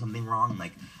 am I doing something wrong?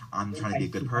 Like, I'm trying to be a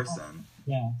good person.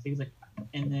 Yeah. So he was like,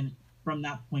 and then from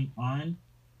that point on,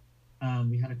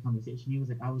 we had a conversation. He was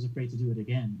like, I was afraid to do it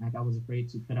again. Like, I was afraid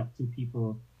to put up 2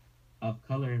 people of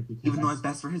color because even though it's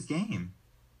best for his game.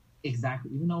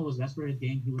 Exactly. Even though it was best for his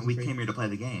game, he was. And we came here to play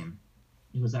the game.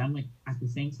 It was. I'm like, at the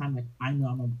same time, like, I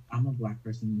know I'm a Black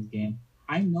person in this game.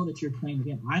 I know that you're playing the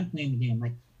game. I'm playing the game.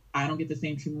 Like, I don't get the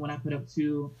same treatment when I put up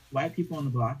 2 white people on the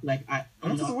block. Like,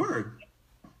 What's the word?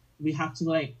 We have to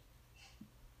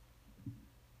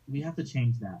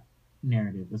change that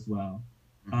narrative as well.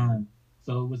 Mm-hmm.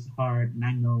 So it was hard, and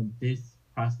I know this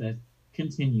process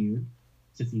continued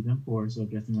to season 4. So I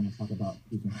guess I'm going to talk about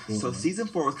season 4. So season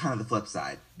 4 was kind of the flip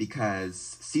side, because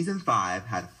season 5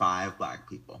 had 5 Black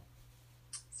people.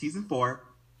 Season 4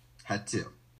 had 2.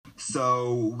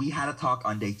 So we had a talk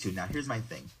on day 2. Now here's my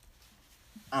thing.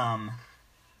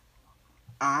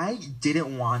 I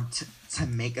didn't want to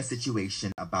make a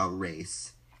situation about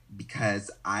race because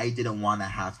I didn't want to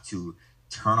have to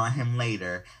turn on him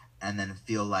later and then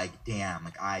feel like, damn,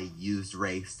 like I used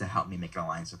race to help me make an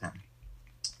alliance with him.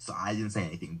 So I didn't say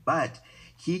anything, but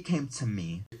he came to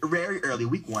me very early,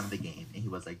 week 1 of the game, and he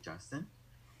was like, Justin,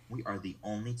 we are the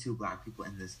only 2 black people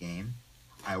in this game.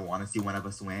 I want to see one of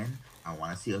us win. I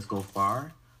want to see us go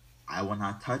far. I will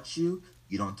not touch you.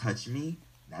 You don't touch me.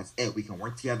 That's it. We can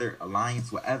work together,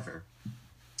 alliance, whatever.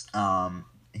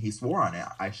 He swore on it.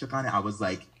 I shook on it. I was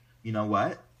like, you know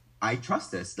what? I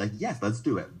trust this. Like, yes, let's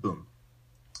do it. Boom.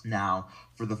 Now,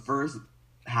 for the first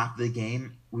half of the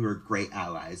game, we were great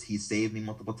allies. He saved me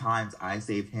multiple times. I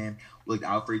saved him. We looked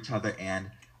out for each other. And,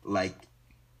 like,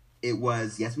 it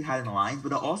was, yes, we had an alliance,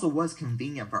 but it also was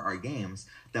convenient for our games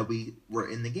that we were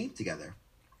in the game together.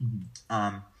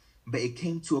 Mm-hmm. But it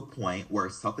came to a point where,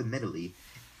 self-admittedly,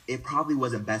 it probably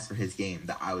wasn't best for his game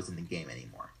that I was in the game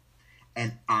anymore.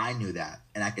 And I knew that,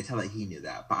 and I could tell that he knew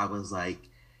that. But I was like,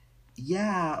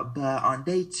 yeah, but on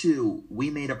day 2, we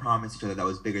made a promise to each other that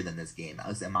was bigger than this game. At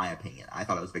least in my opinion. I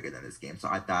thought it was bigger than this game. So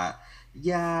I thought,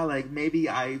 yeah, like, maybe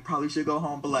I probably should go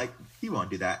home, but, like, he won't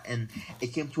do that. And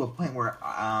it came to a point where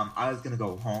I was going to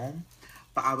go home,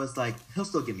 but I was like, he'll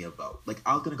still give me a vote. Like,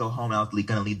 I was going to go home and I was going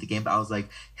to leave the game, but I was like,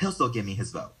 he'll still give me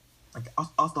his vote. Like,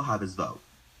 I'll still have his vote.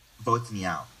 Votes me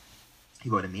out. He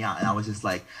voted me out. And I was just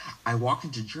like, I walked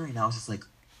into jury and I was just like,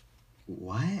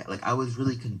 what? Like, I was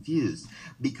really confused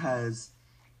because,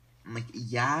 like,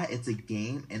 yeah, it's a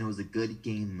game and it was a good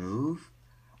game move,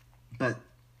 but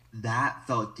that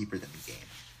felt deeper than the game.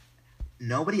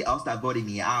 Nobody else that voted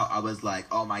me out, I was like,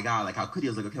 oh my God, like, how could he?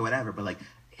 I was like, okay, whatever. But, like,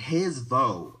 his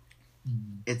vote,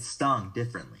 it stung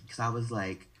differently because I was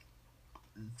like,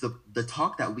 the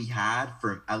talk that we had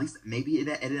for, at least maybe it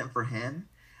didn't for him,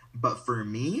 but for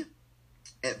me,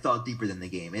 it felt deeper than the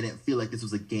game. It didn't feel like this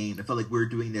was a game. It felt like we were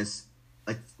doing this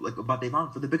like about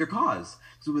Devon for the bigger cause.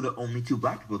 Because we were the only 2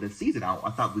 black people this season. I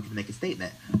thought we could make a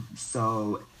statement.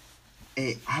 So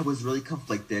I was really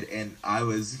conflicted, and I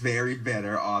was very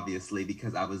bitter, obviously,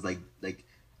 because I was like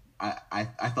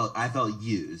I felt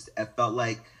used. It felt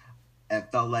like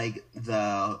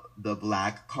the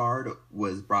black card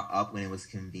was brought up when it was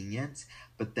convenient,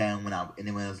 but then when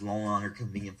it was no longer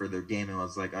convenient for their game, it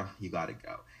was like, oh, you gotta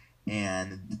go.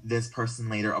 And this person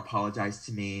later apologized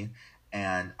to me,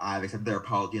 and I accepted their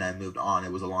apology, and I moved on.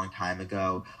 It was a long time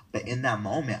ago, but in that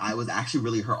moment, I was actually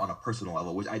really hurt on a personal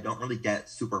level, which I don't really get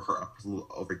super hurt on a personal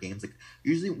over games. Like,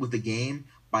 usually with the game,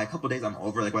 by a couple of days, I'm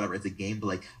over, like, whatever, it's a game, but,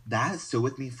 like, that is still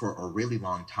with me for a really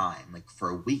long time, like,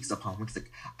 for weeks upon weeks.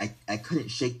 Like, I couldn't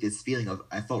shake this feeling of,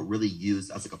 I felt really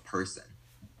used as, like, a person,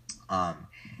 and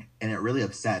it really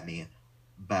upset me,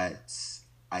 but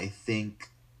I think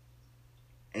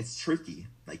it's tricky.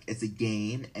 Like, it's a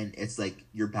game, and it's like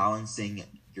you're balancing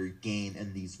your game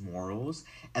and these morals,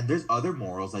 and there's other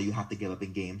morals that you have to give up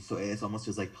in games. So it's almost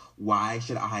just like, why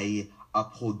should I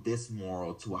uphold this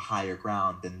moral to a higher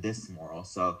ground than this moral?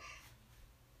 So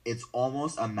it's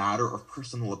almost a matter of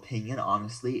personal opinion,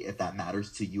 honestly, if that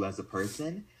matters to you as a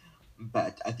person.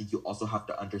 But I think you also have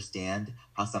to understand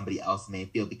how somebody else may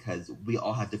feel, because we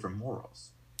all have different morals.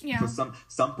 Yeah. So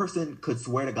some person could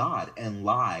swear to God and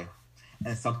lie,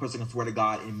 and some person can swear to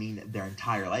God and mean their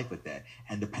entire life with it.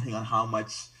 And depending on how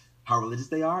religious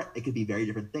they are, it could be very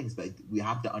different things. But we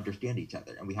have to understand each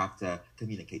other, and we have to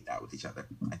communicate that with each other,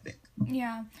 I think.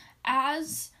 Yeah.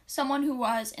 As someone who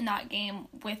was in that game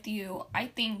with you, I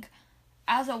think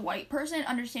as a white person,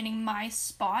 understanding my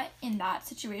spot in that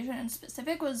situation in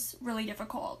specific was really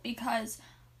difficult, because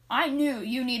I knew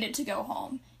you needed to go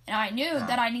home, and I knew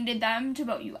that I needed them to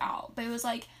vote you out. But it was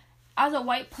like, as a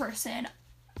white person,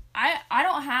 I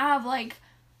don't have, like,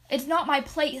 it's not my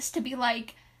place to be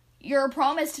like, your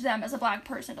promise to them as a black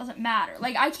person doesn't matter.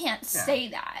 Like, I can't say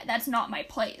that. That's not my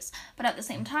place. But at the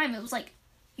same time, it was like,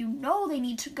 you know they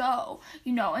need to go,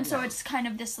 you know? And so it's kind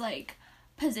of this, like,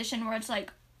 position where it's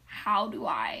like, how do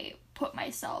I put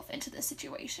myself into this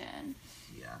situation?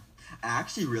 Yeah. I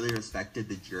actually really respected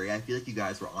the jury. I feel like you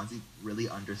guys were honestly really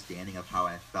understanding of how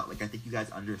I felt. Like, I think you guys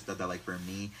understood that, like, for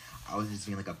me, I was just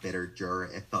being, like, a bitter juror.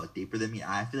 It felt deeper than me.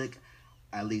 I feel like,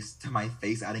 at least to my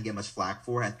face, I didn't get much flack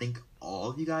for it. I think all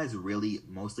of you guys really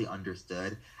mostly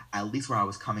understood at least where I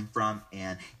was coming from.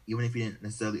 And even if you didn't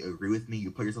necessarily agree with me, you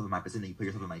put yourself in my position, you put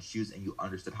yourself in my shoes, and you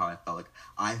understood how I felt. Like,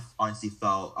 I honestly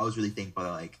felt, I was really thankful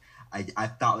that, like, I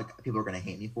thought, like, people were going to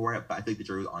hate me for it, but I think the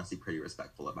jury was honestly pretty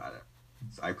respectful about it.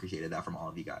 So I appreciated that from all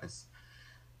of you guys.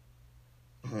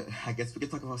 But I guess we could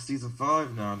talk about season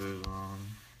 5 now, dude.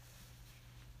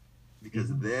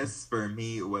 because this for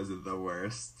me was the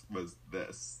worst. Was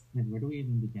this? Like, where do we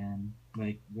even begin?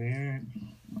 Like, where?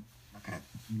 Okay.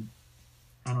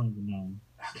 I don't even know.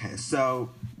 Okay,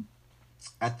 so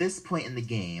at this point in the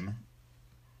game,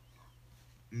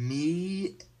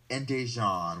 me and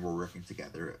Dejan were working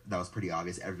together. That was pretty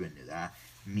obvious. Everyone knew that.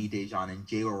 Me, Dejan, and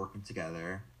Jay were working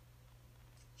together.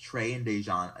 Trey and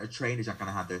Dejan kind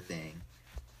of had their thing.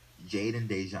 Trey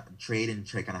and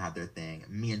Trey kind of had their thing.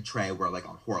 Me and Trey were like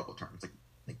on horrible terms.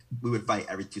 Like we would fight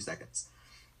every 2 seconds.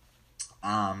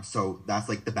 So that's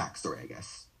like the backstory, I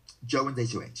guess. Joe and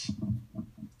HOH.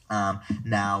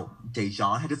 Now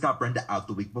Dejan had just got Brenda out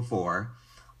the week before.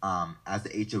 As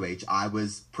the HOH, I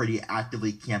was pretty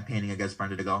actively campaigning against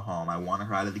Brenda to go home. I wanted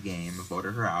her out of the game,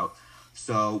 voted her out.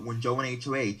 So when Joe went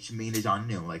HOH, me and Dejan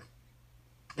knew, like,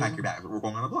 pack your bags, we're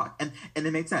going on the block. And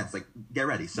it made sense, like, get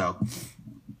ready. So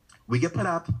we get put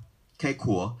up. Okay,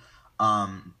 cool.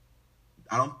 I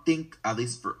don't think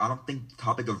the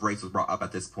topic of race was brought up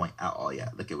at this point at all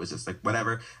yet. Like, it was just like,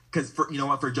 whatever. Because, you know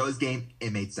what, for Joe's game,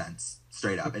 it made sense.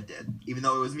 Straight up, it did. Even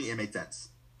though it was me, it made sense.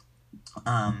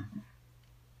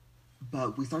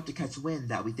 But we start to catch wind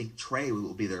that we think Trey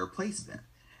will be the replacement.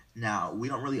 Now, we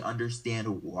don't really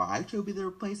understand why Trey will be the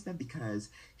replacement because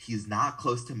he's not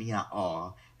close to me at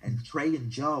all. And Trey and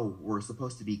Joe were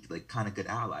supposed to be like kind of good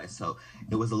allies. So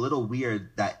it was a little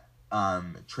weird that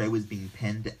Trey was being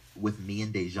pinned with me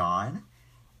and Dejan.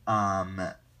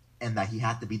 And that he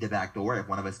had to be the back door if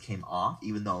one of us came off,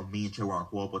 even though me and Trey were on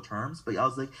horrible terms. But I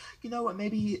was like, you know what,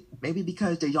 maybe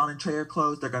because Dejan and Trey are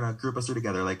close, they're going to group us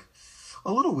together. Like,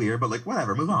 a little weird, but like,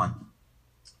 whatever, move on.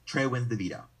 Trey wins the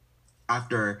veto.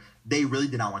 After they really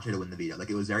did not want Trey to win the veto. Like,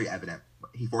 it was very evident.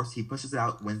 He pushes it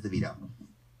out, wins the veto.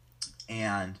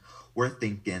 And we're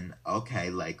thinking, okay,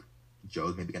 like,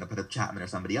 Joe's maybe going to put up Chapman or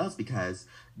somebody else because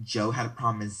Joe had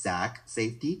promised Zach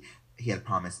safety, he had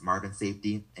promised Marvin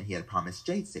safety, and he had promised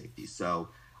Jade safety. So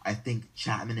I think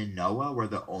Chapman and Noah were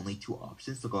the only 2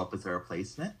 options to go up as a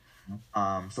replacement.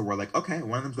 So we're like, okay,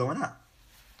 one of them's going up.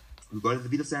 We go to the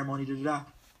veto ceremony,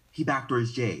 he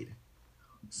backdoors Jade.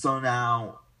 So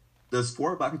now there's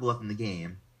 4 black people left in the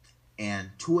game, and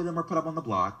 2 of them are put up on the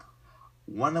block.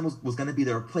 One of them was going to be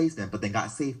the replacement, but then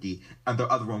got safety, and the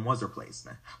other one was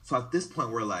replacement. So at this point,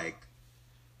 we're like,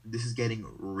 this is getting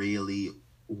really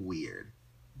weird.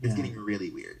 It's getting really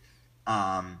weird.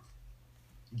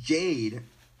 Jade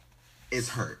is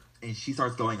hurt, and she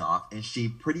starts going off, and she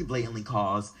pretty blatantly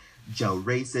calls Joe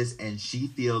racist, and she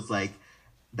feels like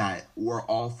that we're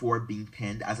all for being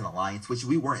pinned as an alliance, which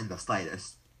we weren't in the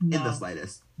slightest.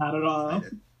 Not at all.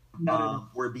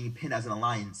 We're being pinned as an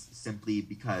alliance simply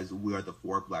because we are the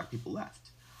 4 black people left.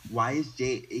 Why is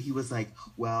Jade? He was like,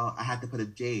 well, I had to put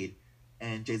up Jade.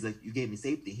 And Jade's like, you gave me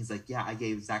safety. He's like, yeah, I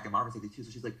gave Zach and Marvin safety too.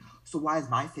 So she's like, so why is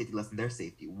my safety less than their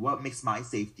safety? What makes my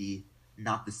safety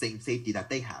not the same safety that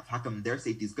they have? How come their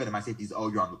safety is good and my safety is,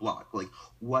 oh, you're on the block? Like,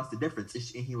 what's the difference?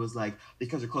 And he was like,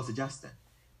 because you're close to Justin.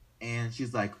 And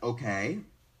she's like, okay,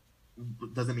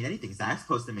 doesn't mean anything. Zach's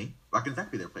close to me. Why can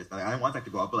Zach be their place? I didn't want Zach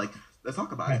to go up, but like, let's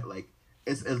talk about it. Like,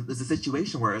 it's a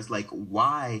situation where it's like,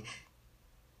 why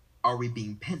are we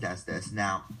being pinned as this?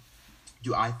 Now,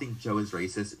 do I think Joe is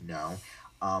racist? No.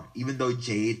 Even though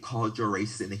Jade called Joe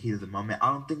racist in the heat of the moment,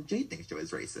 I don't think Jade thinks Joe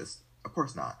is racist. Of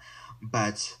course not.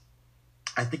 But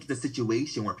I think it's a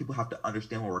situation where people have to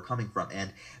understand where we're coming from.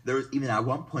 And there was even at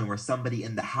one point where somebody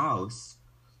in the house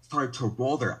started to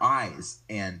roll their eyes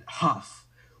and huff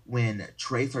when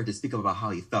Trey started to speak up about how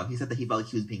he felt. He said that he felt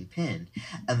like he was being pinned.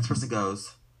 And this person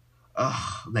goes,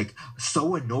 ugh, like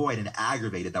so annoyed and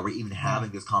aggravated that we're even having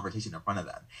this conversation in front of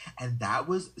them. And that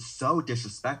was so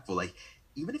disrespectful. Like,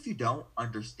 even if you don't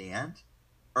understand,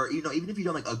 or, you know, even if you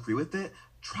don't like agree with it,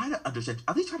 try to understand,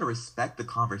 at least try to respect the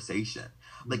conversation.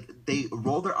 Like, they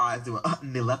rolled their eyes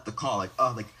and they left the call. Like,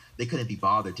 oh, like they couldn't be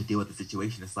bothered to deal with the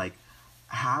situation. It's like,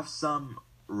 have some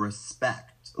respect.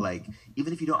 Like,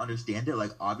 even if you don't understand it,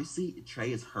 like, obviously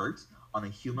Trey is hurt on a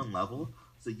human level,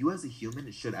 so you as a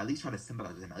human should at least try to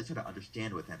sympathize with him, at least try to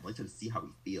understand with him, at least try to see how he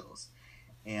feels.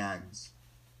 And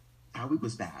that week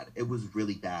was bad. It was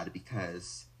really bad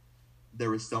because there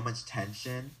was so much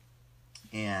tension,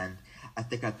 and I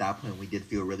think at that point we did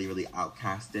feel really, really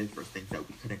outcasted for things that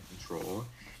we couldn't control,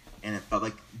 and it felt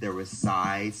like there was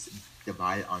sides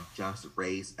divided on just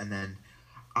race. And then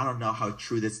I don't know how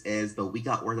true this is, but we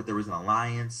got word that there was an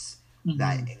alliance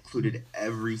that included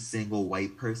every single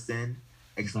white person,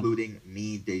 excluding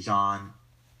me, Dejan,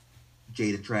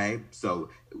 Jade, and Trey. So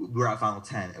we were at Final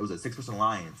 10. It was a 6-person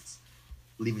alliance,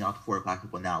 leaving out the 4 black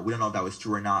people. Now, we don't know if that was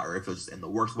true or not, or if it was just in the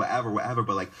works, whatever.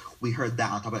 But, like, we heard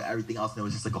that on top of everything else, and it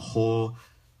was just, like, a whole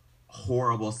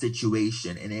horrible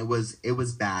situation, and it was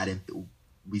bad, and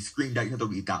we screamed at each other,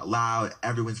 we got loud,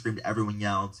 everyone screamed, everyone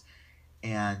yelled.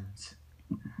 And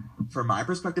from my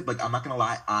perspective, like, I'm not gonna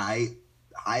lie,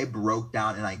 I broke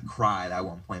down and I cried at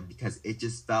one point because it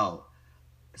just felt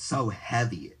so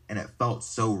heavy and it felt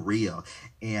so real.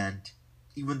 And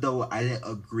even though I didn't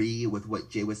agree with what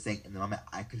Jay was saying in the moment,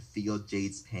 I could feel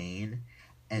Jay's pain.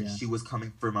 And she was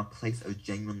coming from a place of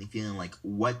genuinely feeling like,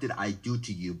 what did I do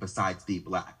to you besides be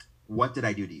black? What did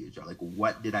I do to you, Joe? Like,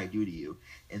 what did I do to you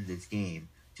in this game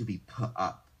to be put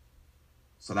up?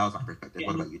 So that was my perspective.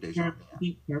 What about you, Dejan? I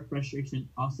think her frustration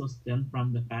also stemmed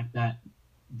from the fact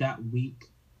that week,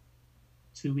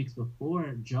 2 weeks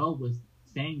before, Joe was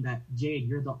saying that, Jade,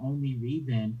 you're the only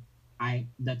reason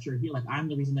that you're here. Like, I'm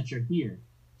the reason that you're here.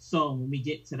 So when we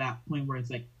get to that point where it's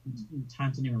like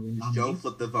time to name a room, Joe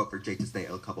flipped the vote for Jade to stay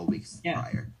a couple weeks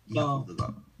prior. He flipped the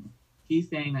vote. He's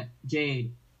saying that,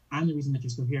 Jade, I'm the reason that you're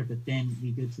still here. But then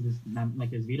we go to this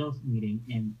this veto meeting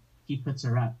and he puts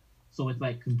her up. So it's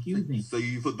like confusing. So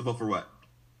you flipped the vote for what?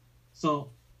 So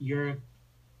you're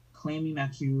claiming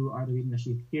that you are the reason that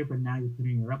she's here, but now you're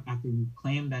putting her up after you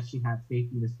claimed that she had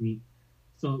safety this week.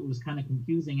 So it was kind of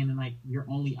confusing, and then like your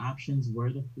only options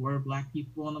were the 4 black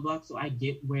people on the block. So I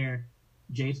get where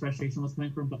Jay's frustration was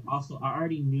coming from, but also I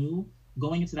already knew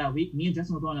going into that week, me and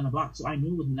Justin were going on the block, so I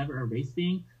knew it was never a race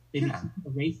thing. It became a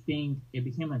race thing. It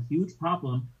became a huge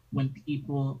problem when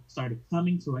people started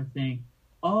coming to us saying,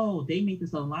 "Oh, they made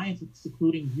this alliance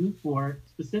excluding you for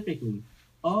specifically.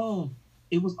 Oh,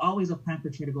 it was always a plan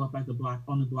for Trey to go up at the block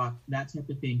on the block, that type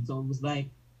of thing." So it was like,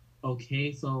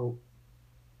 okay, so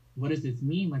what does this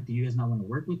mean? Like, do you guys not want to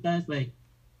work with us? Like,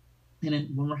 and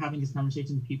then when we're having this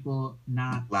conversation, people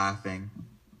not laughing.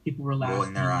 People were laughing,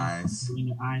 rolling their eyes.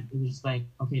 It was just like,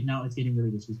 okay, now it's getting really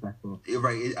disrespectful.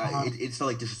 Right. It felt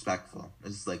like disrespectful.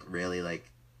 It's just like really like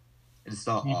it just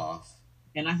felt off.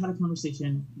 And I had a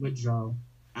conversation with Joe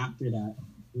after that.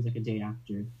 It was like a day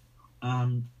after.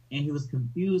 And he was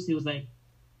confused. He was like,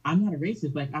 I'm not a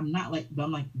racist. Like, I'm not like, but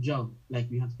I'm like, Joe, like,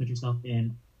 you have to put yourself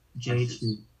in Jay's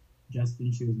shoes,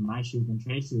 Justin's shoes, my shoes, and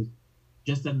Trey's shoes.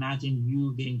 Just imagine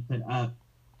you getting put up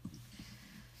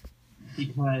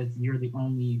because you're the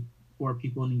only 4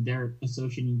 people and they're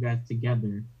associating you guys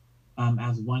together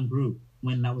as one group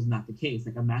when that was not the case.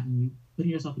 Like, imagine you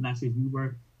putting yourself in that shoes. You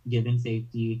were given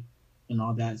safety and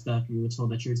all that stuff. You were told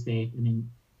that you're safe, and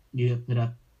then you get put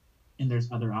up, and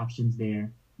there's other options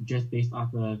there just based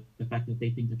off of the fact that they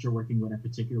think that you're working with a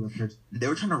particular person. They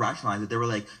were trying to rationalize it. They were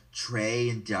like, Trey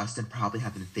and Justin probably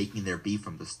have been faking their beef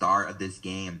from the start of this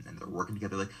game, and they're working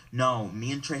together. Like, no,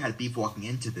 me and Trey had beef walking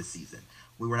into this season.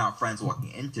 We were not friends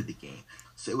walking into the game.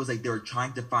 So it was like they were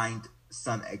trying to find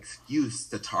some excuse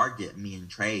to target me and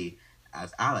Trey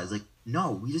as allies. Like,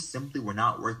 no, we just simply were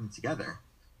not working together.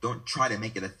 Don't try to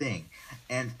make it a thing.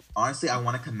 And honestly, I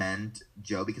want to commend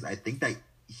Joe because I think that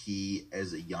he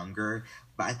is younger,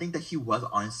 but I think that he was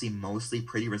honestly mostly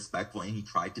pretty respectful, and he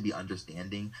tried to be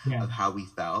understanding of how we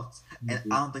felt. And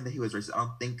I don't think that he was racist.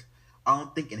 I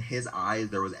don't think in his eyes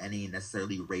there was any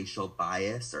necessarily racial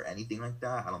bias or anything like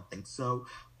that. I don't think so.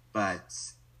 But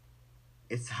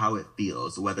it's how it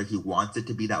feels. Whether he wants it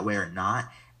to be that way or not,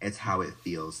 it's how it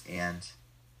feels. And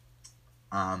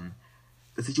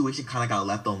the situation kind of got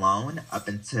left alone up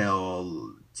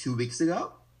until 2 weeks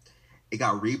ago. It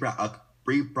got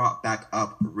brought back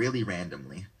up really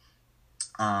randomly,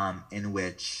 in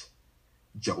which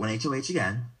Joe went HOH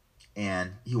again,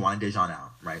 and he wanted Dejan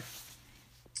out, right?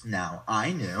 Now,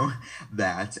 I knew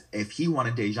that if he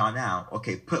wanted Dejan out,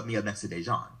 okay, put me up next to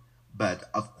Dejan. But,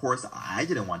 of course, I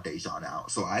didn't want Dejan out,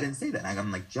 so I didn't say that. And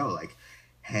I'm like, Joe, like,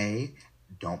 hey,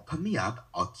 don't put me up.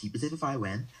 I'll keep it safe if I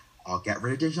win. I'll get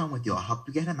rid of Dejan with you. I'll help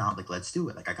you get him out. Like, let's do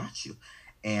it. Like, I got you.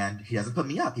 And he doesn't put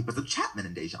me up. He puts up Chapman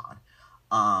and Dejan.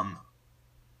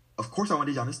 Of course I want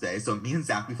Dejan to stay, so me and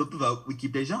Zach, we flip the vote, we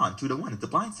keep Dejan 2-1, it's a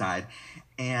blindside,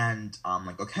 and I'm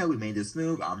like, okay, we made this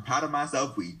move, I'm proud of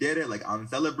myself, we did it, like, I'm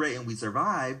celebrating, we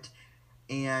survived,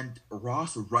 and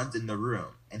Ross runs in the room,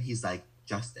 and he's like,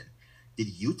 Justin, did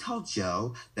you tell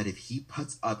Joe that if he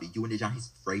puts up you and Dejan,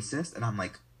 he's racist? And I'm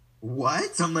like,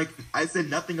 what? I'm like, I said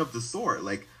nothing of the sort,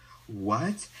 like,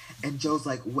 what? And Joe's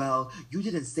like, well, you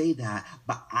didn't say that,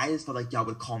 but I just felt like y'all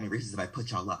would call me racist if I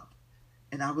put y'all up.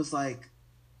 And I was like,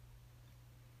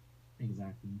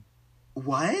 exactly.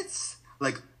 What?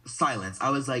 Like, silence. I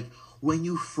was like, when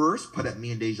you first put up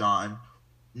me and Dejan,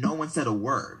 no one said a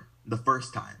word the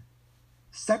first time.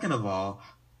 Second of all,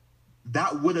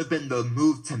 that would have been the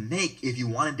move to make if you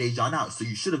wanted Dejan out, so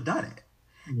you should have done it.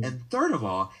 Mm-hmm. And third of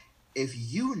all, if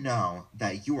you know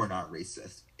that you are not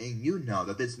racist, and you know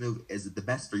that this move is the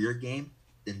best for your game,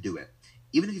 then do it.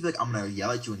 even if you feel like I'm gonna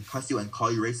yell at you and cuss you and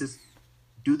call you racist,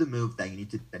 do the move that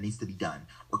needs to be done,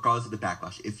 regardless of the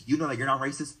backlash. If you know that you're not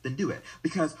racist, then do it.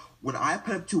 Because when I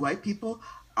put up 2 white people,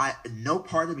 no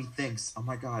part of me thinks, oh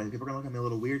my god, people are gonna look at me a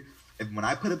little weird. When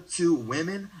I put up 2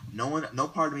 women, no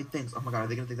part of me thinks, oh my god, are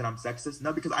they gonna think that I'm sexist?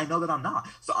 No, because I know that I'm not.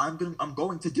 So I'm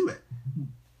going to do it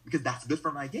because that's good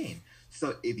for my game.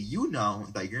 So if you know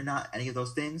that you're not any of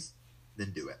those things,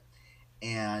 then do it.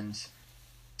 And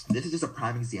this is just a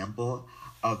prime example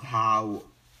of how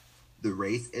the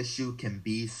race issue can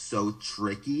be so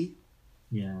tricky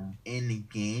in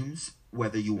games,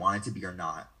 whether you want it to be or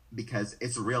not, because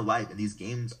it's real life, and these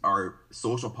games are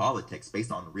social politics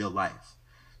based on real life.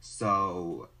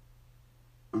 So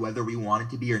whether we want it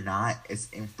to be or not, it's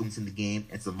influencing the game,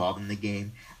 it's evolving the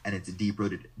game, and it's deep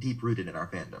rooted in our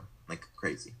fandom, like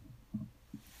crazy.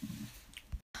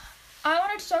 I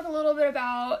wanted to talk a little bit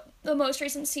about the most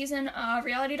recent season of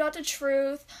Reality The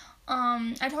Truth.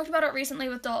 I talked about it recently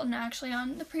with Dalton, actually,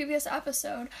 on the previous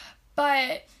episode,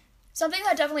 but something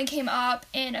that definitely came up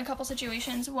in a couple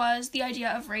situations was the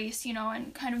idea of race, you know,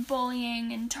 and kind of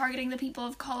bullying and targeting the people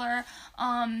of color,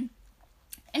 and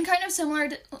kind of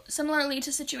similarly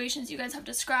to situations you guys have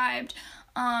described.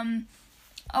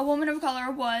 A woman of color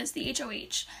was the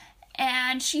HOH,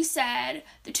 and she said,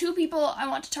 the 2 people I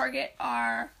want to target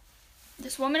are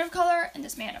this woman of color and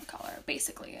this man of color,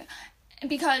 basically.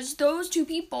 Because those 2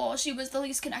 people she was the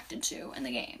least connected to in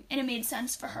the game, and it made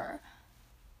sense for her.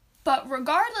 But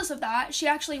regardless of that, she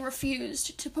actually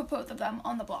refused to put both of them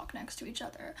on the block next to each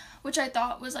other, which I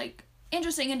thought was, like,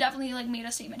 interesting and definitely, like, made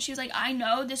a statement. She was like, I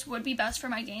know this would be best for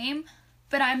my game,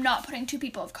 but I'm not putting 2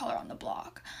 people of color on the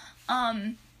block.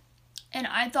 And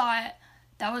I thought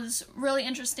that was really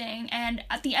interesting. And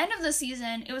at the end of the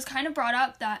season, it was kind of brought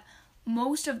up that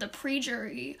most of the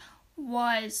pre-jury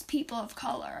was people of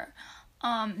color.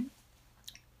 And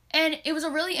it was a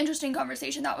really interesting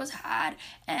conversation that was had,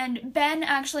 and Ben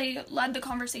actually led the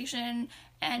conversation,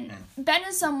 and Ben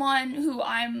is someone who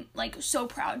I'm, like, so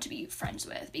proud to be friends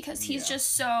with, because he's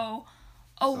just so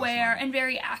aware and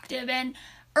very active. And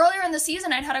earlier in the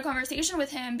season, I'd had a conversation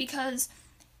with him because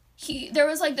there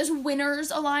was, like, this winners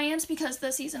alliance, because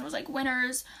the season was, like,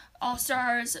 winners,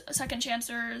 all-stars, second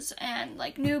chancers, and,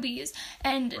 like, newbies.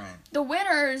 And the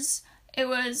winners, it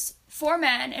was 4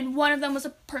 men, and one of them was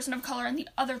a person of color, and the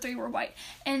other 3 were white.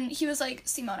 And he was like,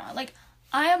 Simona, like,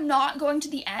 I am not going to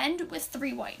the end with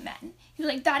 3 white men. He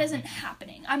was like, that isn't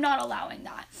happening. I'm not allowing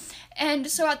that. And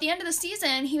so at the end of the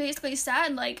season, he basically said,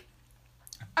 like,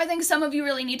 I think some of you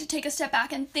really need to take a step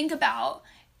back and think about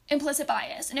implicit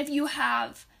bias. And if you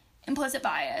have implicit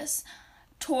bias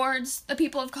towards the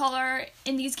people of color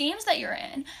in these games that you're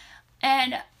in.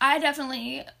 And I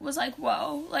definitely was like,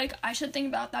 whoa, like, I should think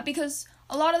about that, because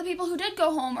a lot of the people who did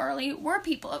go home early were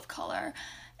people of color.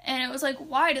 And it was like,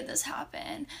 why did this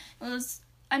happen? It was,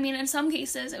 I mean, in some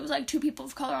cases, it was like 2 people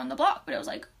of color on the block, but it was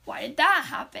like, why did that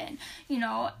happen? You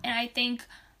know, and I think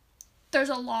there's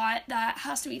a lot that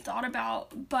has to be thought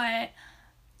about, but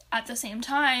at the same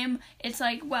time, it's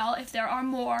like, well, if there are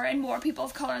more and more people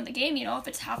of color in the game, you know, if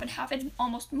it's half and half, it's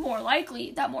almost more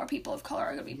likely that more people of color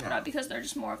are going to be put up, because there's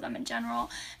just more of them in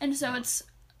general. And so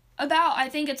I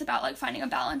think it's about, like, finding a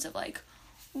balance of, like,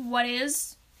 what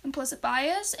is implicit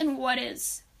bias and what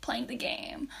is playing the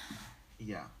game.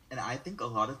 Yeah, and I think a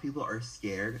lot of people are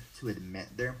scared to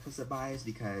admit their implicit bias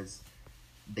because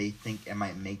they think it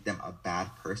might make them a bad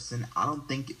person. I don't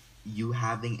think you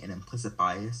having an implicit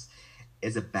bias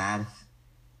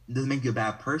doesn't make you a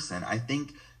bad person. I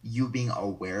think you being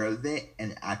aware of it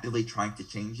and actively trying to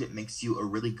change it makes you a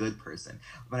really good person.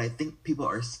 But I think people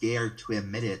are scared to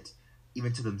admit it,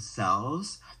 even to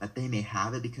themselves, that they may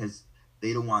have it, because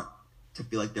they don't want to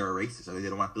feel like they're a racist, or they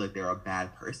don't want to feel like they're a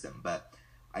bad person. But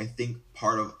I think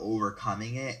part of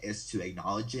overcoming it is to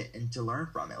acknowledge it and to learn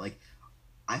from it. Like,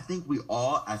 I think we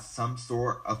all, at some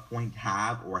sort of point,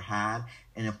 have or had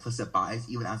an implicit bias.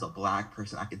 Even as a Black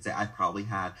person, I could say I probably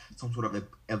had some sort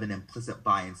of an implicit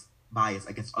bias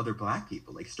against other Black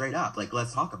people. Like, straight up. Like,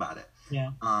 let's talk about it.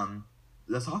 Yeah.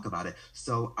 Let's talk about it.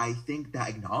 So I think that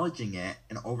acknowledging it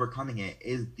and overcoming it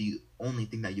is the only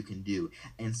thing that you can do.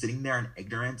 And sitting there in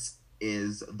ignorance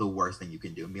is the worst thing you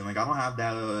can do. And being like, I don't have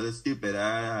that, that's stupid.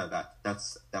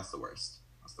 That's the worst.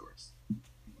 That's the worst.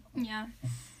 Yeah.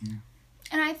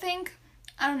 And I think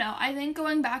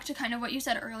going back to kind of what you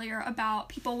said earlier about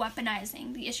people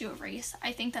weaponizing the issue of race,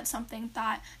 I think that's something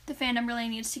that the fandom really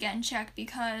needs to get in check,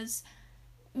 because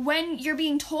when you're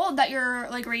being told that you're,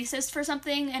 like, racist for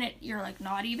something, and you're, like,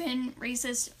 not even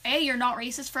racist, A, you're not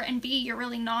racist for it, and B, you're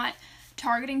really not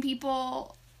targeting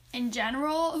people in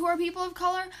general who are people of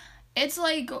color, it's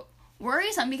like,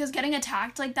 worrisome because getting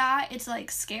attacked like that, it's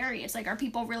like scary. It's like, are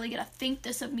people really gonna think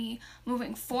this of me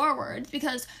moving forward?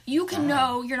 Because you can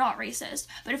know you're not racist,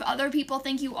 but if other people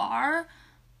think you are,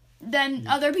 then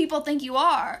other people think you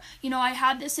are. You know, I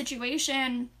had this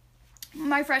situation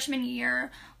my freshman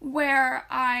year where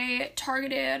I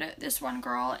targeted this one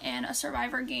girl in a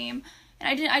Survivor game, and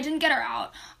I didn't get her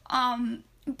out.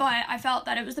 But I felt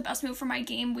that it was the best move for my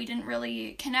game. We didn't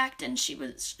really connect, and she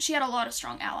had a lot of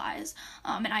strong allies,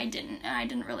 and I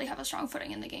didn't really have a strong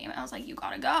footing in the game. And I was like, you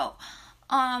gotta go.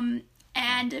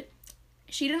 And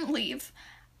she didn't leave,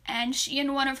 and she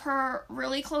and one of her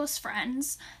really close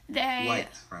friends, her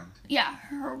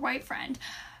white friend,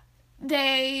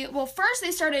 first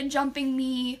they started jumping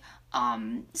me,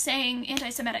 saying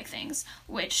anti-Semitic things,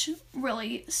 which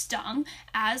really stung.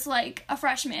 As like a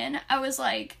freshman, I was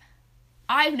like,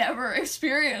 I've never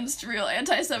experienced real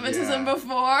anti-Semitism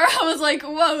before. I was like,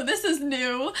 whoa, this is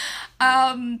new.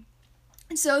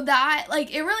 So that,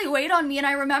 like, it really weighed on me, and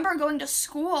I remember going to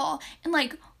school and,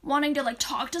 like, wanting to, like,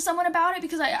 talk to someone about it,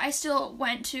 because I still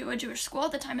went to a Jewish school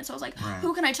at the time, and so I was like,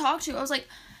 who can I talk to? I was like,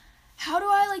 how do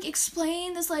I, like,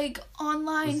 explain this, like,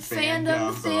 online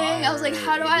fandom thing? I was like,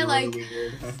 how do I, like...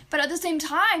 But at the same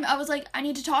time, I was like, I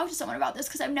need to talk to someone about this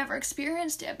because I've never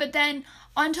experienced it. But then,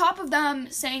 on top of them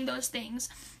saying those things,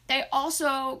 they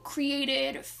also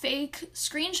created fake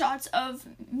screenshots of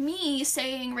me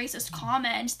saying racist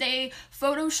comments. They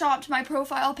photoshopped my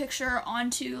profile picture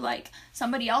onto, like,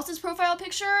 somebody else's profile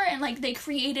picture, and, like, they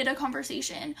created a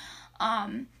conversation,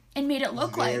 and made it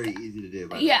look like... very easy to do.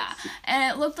 And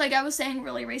it looked like I was saying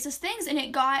really racist things, and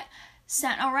it got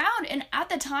sent around. And at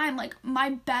the time, like, my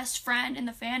best friend in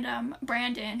the fandom,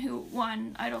 Brandon, who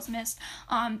won Idols Missed,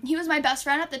 he was my best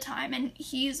friend at the time, and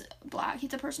he's black,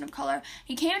 he's a person of color.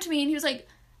 He came to me and he was like,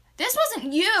 this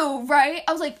wasn't you, right?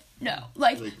 I was like, no,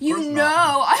 like you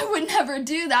know, I would never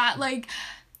do that. Like,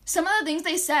 some of the things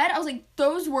they said, I was like,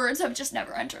 those words have just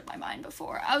never entered my mind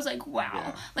before. I was like,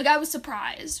 wow. Like, I was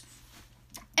surprised.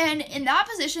 And in that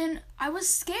position, I was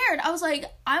scared. I was like,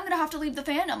 I'm going to have to leave the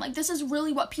fandom. Like, this is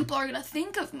really what people are going to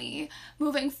think of me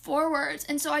moving forwards.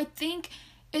 And so I think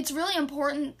it's really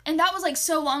important. And that was, like,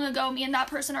 so long ago. Me and that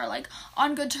person are, like,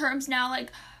 on good terms now.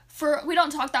 Like, we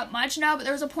don't talk that much now, but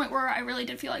there was a point where I really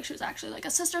did feel like she was actually, like,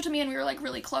 a sister to me, and we were, like,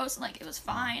 really close, and, like, it was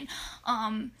fine.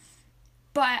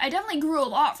 But I definitely grew a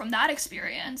lot from that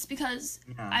experience because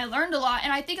I learned a lot.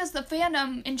 And I think as the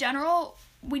fandom in general,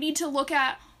 we need to look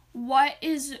at what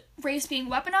is race being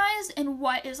weaponized and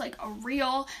what is, like, a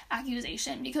real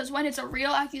accusation. Because when it's a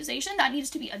real accusation, that needs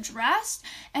to be addressed.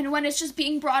 And when it's just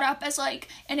being brought up as, like,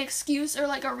 an excuse or,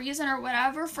 like, a reason or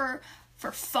whatever for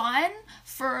fun,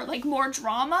 for, like, more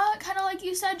drama, kind of like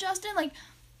you said, Justin, like,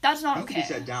 that's not okay. It needs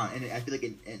to be shut down. And I feel like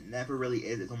it never really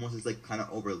is. It's almost just, like, kind of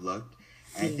overlooked.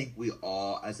 And I think we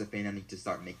all, as a fandom, need to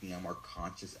start making a more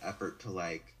conscious effort to,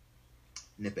 like,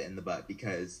 nip it in the butt.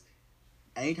 Because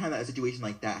anytime that a situation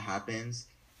like that happens,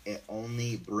 it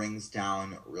only brings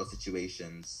down real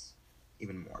situations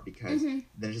even more, because then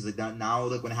it's just like that. Now,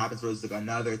 like, when it happens, there's like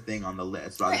another thing on the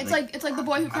list. Right, it's like the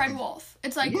boy who cried wolf.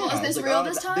 It's like, well, is this like, real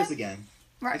this time? This again.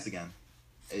 Right. This again.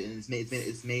 And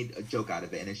it's made a joke out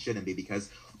of it, and it shouldn't be, because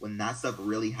when that stuff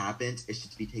really happens, it should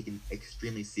be taken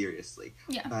extremely seriously.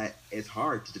 Yeah. But it's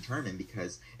hard to determine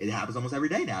because it happens almost every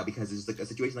day now, because there's like a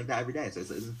situation like that every day, so it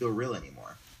doesn't feel real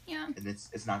anymore. Yeah. And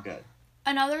it's not good.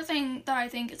 Another thing that I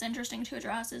think is interesting to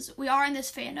address is we are in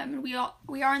this fandom, and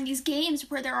we are in these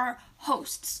games where there are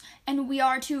hosts, and we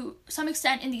are to some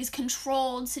extent in these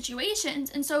controlled situations,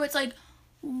 and so it's like,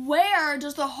 where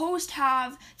does the host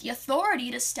have the authority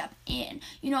to step in?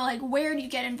 You know, like, where do you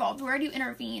get involved? Where do you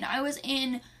intervene? I was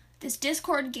in this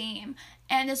Discord game,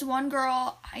 and this one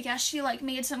girl, I guess she, like,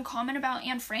 made some comment about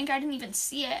Anne Frank. I didn't even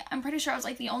see it. I'm pretty sure I was,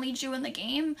 like, the only Jew in the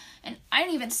game, and I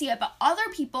didn't even see it, but other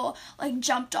people, like,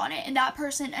 jumped on it, and that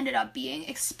person ended up being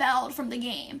expelled from the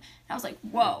game. And I was like,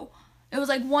 whoa. It was,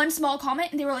 like, one small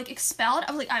comment, and they were, like, expelled.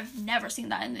 I was like, I've never seen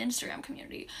that in the Instagram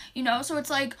community, you know? So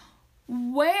it's like,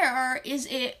 where is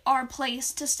it our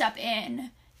place to step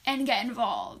in and get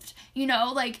involved? You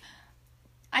know, like,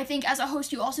 I think as a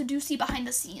host, you also do see behind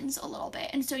the scenes a little bit,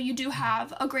 and so you do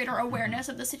have a greater awareness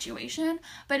of the situation,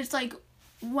 but it's like,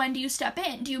 when do you step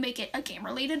in? Do you make it a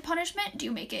game-related punishment? Do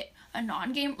you make it a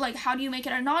non-game, like, how do you make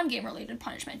it a non-game-related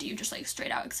punishment? Do you just, like,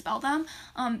 straight out expel them?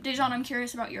 Dejan, I'm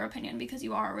curious about your opinion, because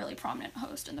you are a really prominent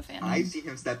host in the fandom. I've seen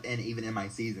him step in even in my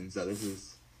season, so this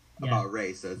is about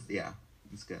race, so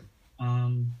it's good.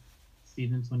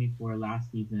 Season 24, last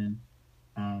season,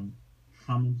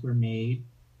 comments were made,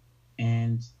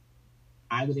 and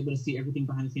I was able to see everything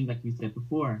behind the scenes, like you said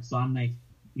before. So I'm like,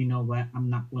 you know what, I'm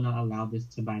not going to allow this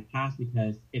to bypass,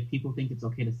 because if people think it's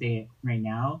okay to say it right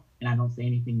now and I don't say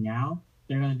anything now,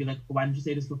 they're going to be like, well, why didn't you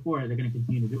say this before? They're going to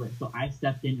continue to do it. So I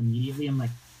stepped in immediately. I'm like,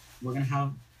 we're going to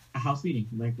have a house meeting.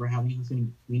 Like, we're having a house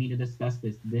meeting. We need to discuss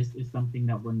this. This is something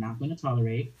that we're not going to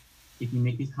tolerate. If you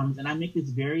make these comments, and I make this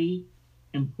very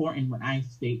important when I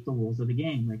state the rules of the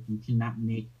game. Like, you cannot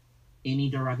make any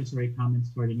derogatory comments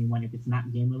toward anyone if it's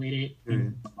not game related.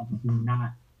 Do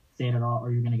not say it at all,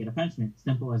 or you're going to get a punishment.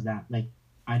 Simple as that. Like,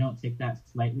 I don't take that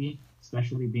slightly,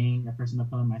 especially being a person of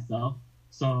color myself.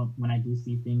 So when I do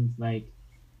see things like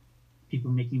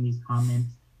people making these comments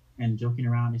and joking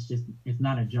around, it's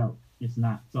not a joke. It's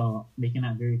not. So making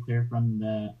that very clear from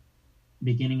the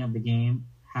beginning of the game,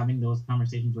 having those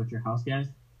conversations with your house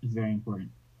guests is very important.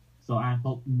 So I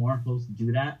hope more hosts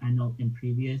do that. I know in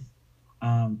previous,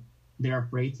 they're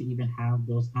afraid to even have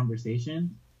those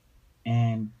conversations.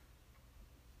 And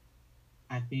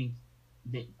I think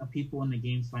that people in the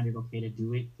games find it okay to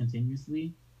do it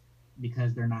continuously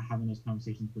because they're not having those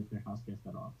conversations with their house guests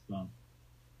at all. So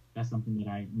that's something that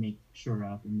I make sure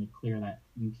of and make clear that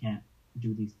you can't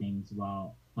do these things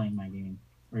while playing my game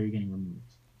or you're getting removed.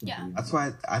 Yeah. That's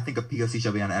why I think a POC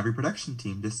should be on every production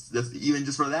team, just even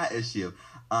just for that issue.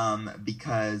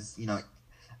 Because, you know,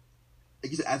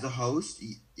 like you said, as a host,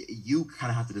 you kind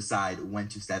of have to decide when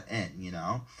to step in, you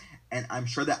know? And I'm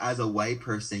sure that as a white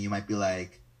person, you might be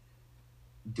like,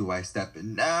 do I step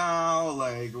in now?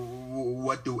 Like,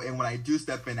 and when I do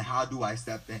step in, how do I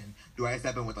step in? Do I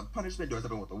step in with a punishment? Do I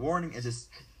step in with a warning? It's just,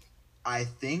 I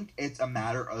think it's a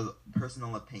matter of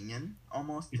personal opinion,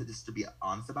 almost, to be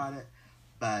honest about it.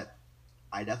 But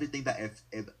I definitely think that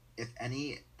if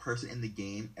any person in the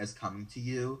game is coming to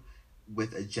you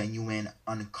with a genuine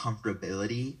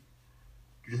uncomfortability,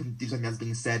 do something that's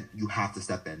being said, you have to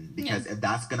step in. Because if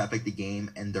that's going to affect the game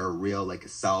and their real, like,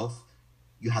 self,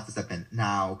 you have to step in.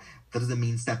 Now, that doesn't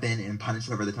mean step in and punish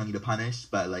whoever they're telling you to punish,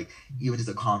 but, like, even just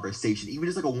a conversation, even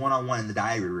just, like, a one-on-one in the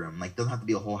diary room, like, doesn't have to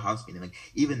be a whole house meeting. Like,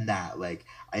 even that, like,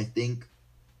 I think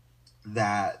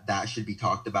that should be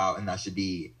talked about and that should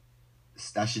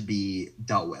be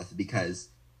dealt with, because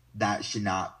that should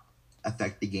not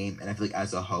affect the game. And I feel like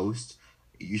as a host,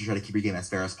 you should try to keep your game as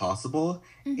fair as possible.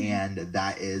 Mm-hmm. And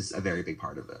that is a very big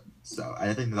part of it. So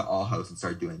I think that all hosts should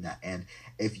start doing that. And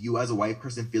if you as a white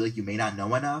person feel like you may not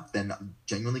know enough, then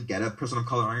genuinely get a person of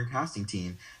color on your casting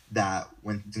team that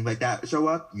when things like that show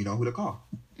up, you know who to call.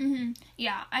 Mm-hmm.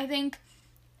 Yeah, I think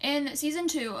in season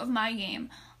 2 of my game,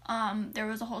 there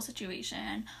was a whole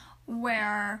situation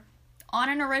where on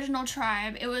an original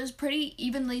tribe, it was pretty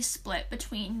evenly split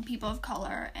between people of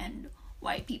color and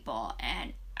white people.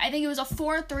 And I think it was a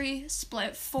 4-3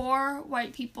 split, 4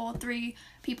 white people, 3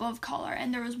 people of color.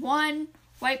 And there was one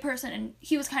white person, and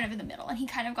he was kind of in the middle, and he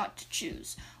kind of got to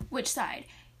choose which side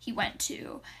he went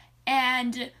to.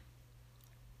 And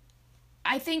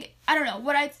I think, I don't know,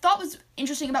 what I thought was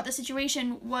interesting about the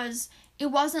situation was it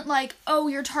wasn't like, oh,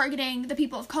 you're targeting the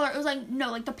people of color. It was like,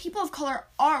 no, like, the people of color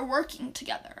are working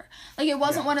together. Like, it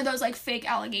wasn't one of those, like, fake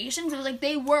allegations. It was like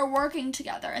they were working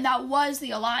together, and that was the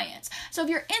alliance. So if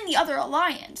you're in the other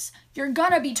alliance, you're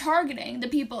gonna be targeting the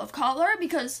people of color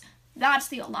because that's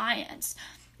the alliance.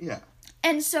 Yeah.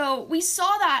 And so we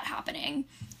saw that happening,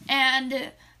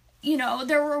 and, you know,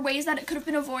 there were ways that it could have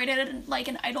been avoided, like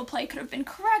an idle play could have been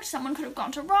correct, someone could have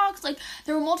gone to rocks, like,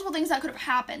 there were multiple things that could have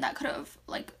happened that could have,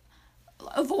 like,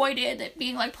 avoided it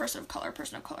being, like, person of color.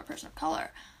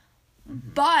 Mm-hmm.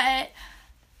 But,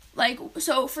 like,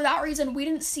 so for that reason, we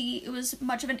didn't see it was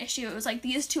much of an issue. It was like,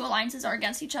 these two alliances are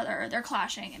against each other, they're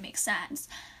clashing, it makes sense.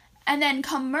 And then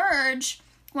come merge,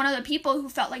 one of the people who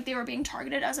felt like they were being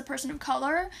targeted as a person of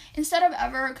color, instead of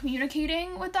ever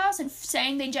communicating with us and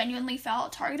saying they genuinely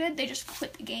felt targeted, they just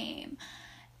quit the game.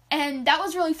 And that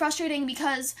was really frustrating,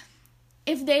 because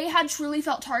if they had truly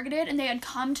felt targeted and they had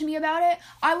come to me about it,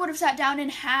 I would have sat down and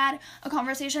had a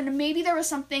conversation. And maybe there was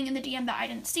something in the DM that I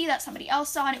didn't see that somebody else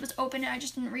saw, and it was open and I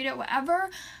just didn't read it, whatever.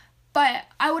 But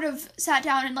I would have sat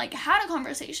down and, like, had a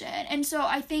conversation. And so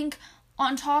I think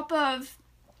on top of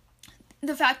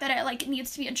the fact that it, like,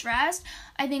 needs to be addressed,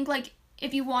 I think, like,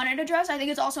 if you want it addressed, I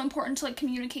think it's also important to, like,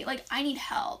 communicate, like, I need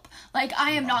help. Like,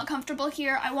 I am not comfortable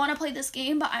here. I want to play this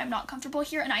game, but I am not comfortable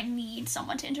here, and I need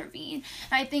someone to intervene.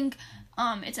 And I think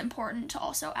it's important to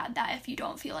also add that if you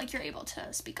don't feel like you're able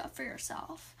to speak up for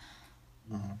yourself.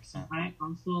 100%. I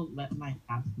also let my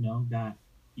cast know that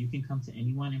you can come to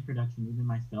anyone in production, even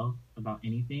myself, about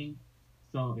anything.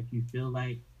 So if you feel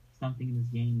like something in this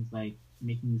game is, like,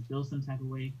 making you feel some type of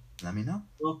way, let me know.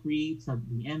 Feel free to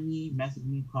DM me, message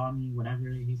me, call me, whatever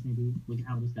the case may be. We can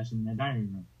have a discussion in the diary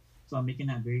room. So making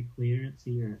that very clear to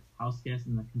your house guests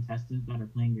and the contestants that are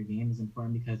playing your game is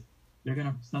important, because they're going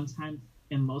to sometimes,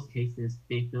 in most cases,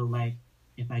 they feel like,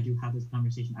 if I do have this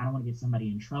conversation, I don't want to get somebody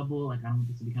in trouble. Like, I don't want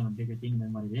this to become a bigger thing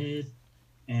than what it is.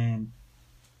 And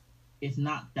it's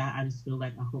not that. I just feel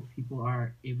like I hope people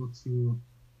are able to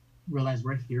realize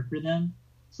we're here for them.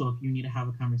 So if you need to have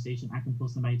a conversation, I can pull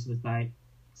somebody to the side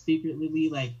secretly,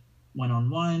 like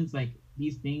one-on-ones. Like,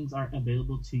 these things are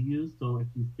available to you. So if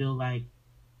you feel like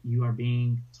you are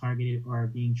being targeted or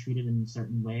being treated in a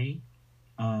certain way,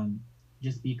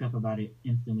 just speak up about it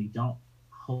instantly. Don't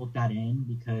hold that in,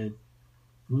 because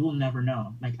we will never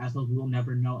know. Like, as well, we will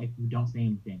never know if you don't say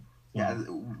anything. So, yeah,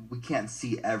 we can't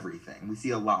see everything. We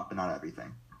see a lot, but not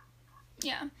everything.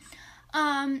 Yeah.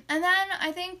 And then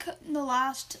I think the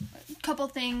last couple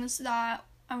things that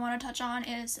I want to touch on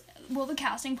is, well, the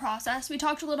casting process. We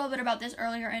talked a little bit about this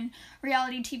earlier in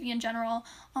reality TV in general,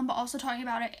 but also talking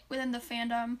about it within the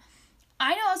fandom.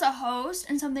 I know as a host,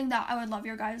 and something that I would love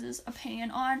your guys'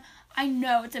 opinion on, I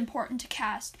know it's important to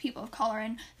cast people of color,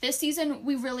 and this season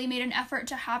we really made an effort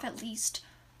to have at least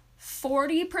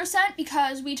 40%,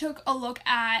 because we took a look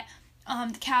at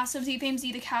the cast of Z Fame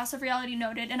Z, the cast of Reality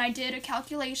Noted, and I did a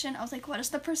calculation. I was like, what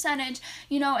is the percentage?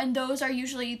 And those are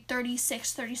usually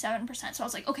 36, 37%. So I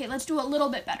was like, okay, let's do a little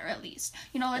bit better at least.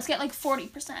 Let's get like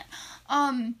 40%.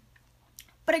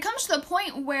 But it comes to the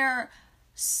point where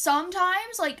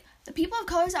sometimes, like, the people of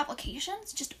color's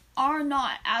applications just are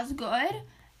not as good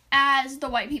as the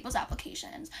white people's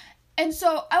applications. And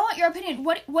so I want your opinion.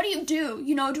 What do you do?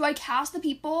 Do I cast the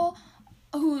people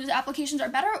whose applications are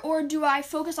better, or do I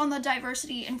focus on the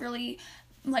diversity and really,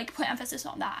 like, put emphasis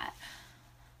on that?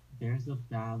 There's a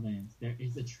balance. There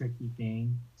is a tricky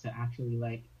thing to actually,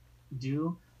 like,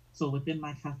 do. So within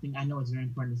my casting, I know it's very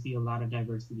important to see a lot of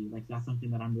diversity. Like, that's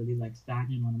something that I'm really, like,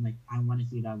 stagnant on. I'm like, I want to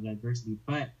see that diversity.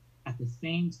 But at the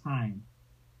same time,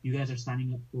 you guys are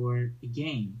signing up for a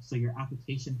game. So your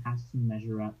application has to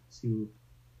measure up to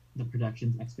the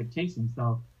production's expectations.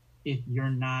 So if you're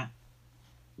not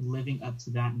living up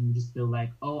to that and you just feel like,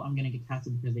 oh, I'm going to get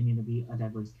casted because they need to be a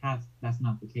diverse cast, that's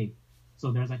not the case.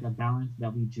 So there's, like, a balance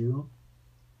that we do.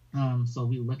 So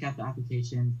we look at the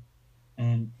applications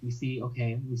and we see,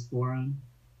 okay, we score them,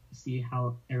 see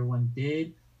how everyone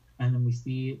did, and then we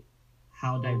see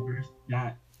how diverse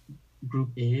that group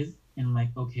is, and, like,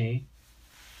 okay,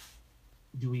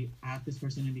 do we add this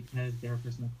person in because they're a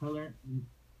person of color?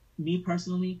 Me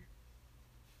personally,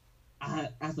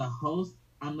 as a host,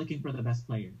 I'm looking for the best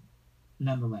player.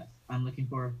 Nonetheless, I'm looking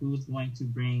for who's going to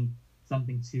bring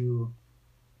something to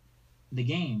the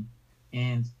game.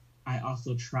 And I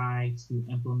also try to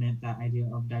implement that idea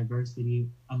of diversity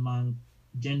among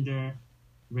gender,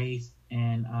 race,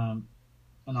 and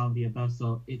all of the above.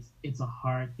 So it's a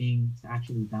hard thing to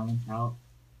actually balance out,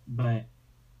 but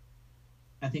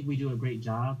I think we do a great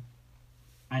job.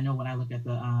 I know when I look at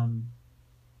the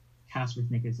cast for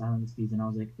Snake Island this season, I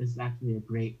was like, this is actually a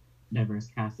great diverse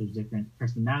cast. There's different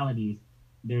personalities,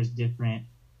 there's different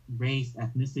race,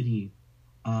 ethnicity,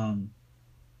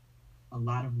 a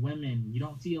lot of women. You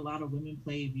don't see a lot of women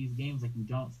play these games. Like, you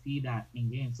don't see that in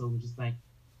games. So it was just like,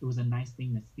 it was a nice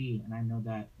thing to see. And I know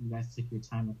that you guys took your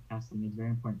time with casting. It's very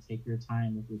important to take your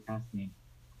time with your casting.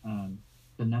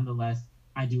 But nonetheless,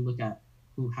 I do look at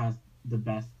who has the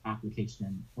best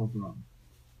application overall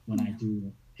when I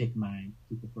do pick my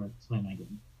people to play my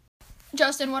game.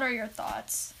 Justin, what are your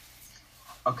thoughts?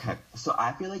 Okay, so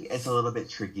I feel like it's a little bit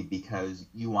tricky because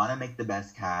you want to make the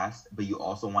best cast, but you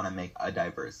also want to make a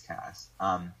diverse cast.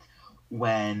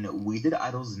 When we did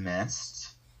Idols Missed,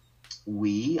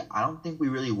 I don't think we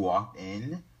really walked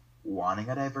in wanting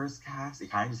a diverse cast. It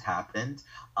kind of just happened.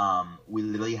 We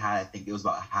literally had, I think it was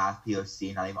about half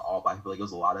POC, not even all black people. Like, it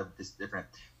was a lot of just different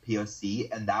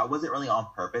POC, and that wasn't really on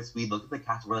purpose. We looked at the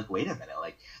cast and we're like, wait a minute,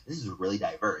 like, this is really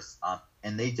diverse.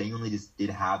 And they genuinely just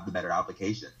did have the better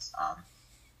applications.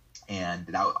 And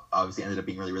that obviously ended up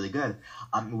being really, really good.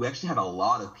 We actually had a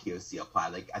lot of POC apply.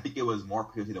 Like, I think it was more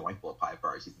POC than white people applied for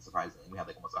our season, surprisingly. We had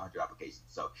like almost 100 applications.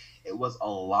 So it was a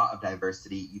lot of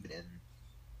diversity even in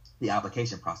the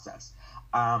application process.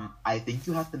 I think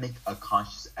you have to make a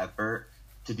conscious effort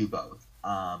to do both.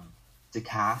 To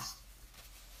cast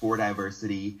for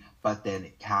diversity, but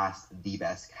then cast the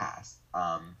best cast.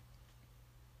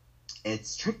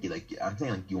 It's tricky. Like, I'm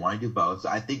saying, like, you want to do both. So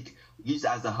I think you just,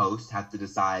 as a host, have to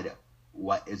decide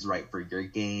what is right for your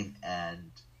game and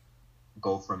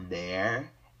go from there.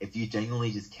 If you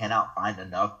genuinely just cannot find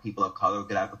enough people of color with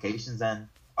good applications, then,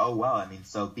 oh well, I mean,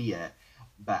 so be it.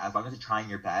 But as long as you're trying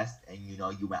your best and you know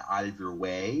you went out of your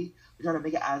way to try to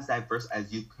make it as diverse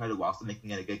as you could while still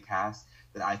making it a good cast,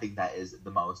 then I think that is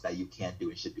the most that you can do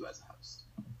and should do as a host.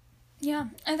 Yeah,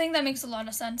 I think that makes a lot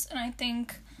of sense, and I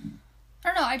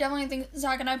don't know, I definitely think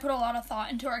Zach and I put a lot of thought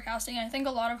into our casting, and I think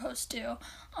a lot of hosts do,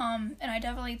 and I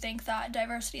definitely think that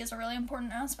diversity is a really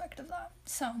important aspect of that,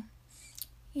 so,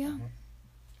 yeah.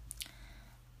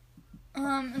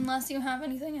 Unless you have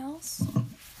anything else?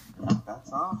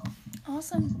 That's all.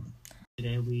 Awesome.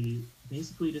 Today we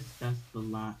basically discussed a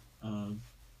lot of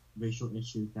racial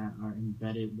issues that are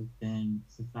embedded within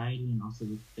society and also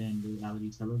within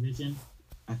reality television.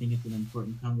 I think it's an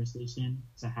important conversation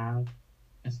to have,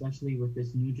 especially with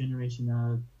this new generation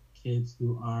of kids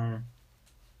who are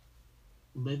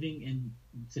living in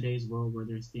today's world where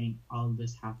they're seeing all of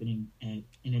this happening and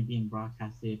it being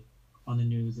broadcasted on the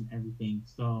news and everything.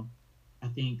 So I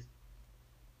think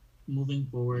moving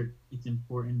forward, it's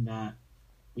important that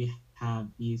we have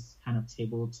these kind of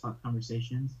table talk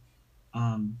conversations,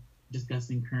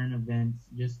 discussing current events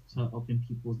just to open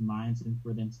people's minds and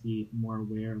for them to be more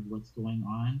aware of what's going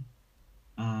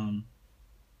on.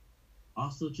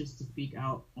 Also, just to speak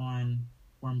out on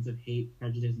forms of hate,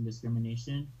 prejudice, and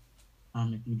discrimination.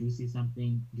 If you do see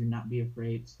something, do not be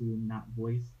afraid to not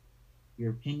voice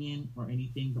your opinion or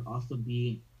anything, but also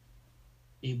be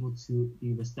able to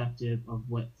be receptive of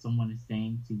what someone is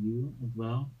saying to you as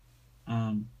well.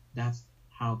 That's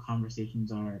how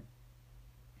conversations are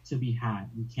to be had.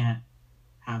 We can't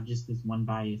have just this one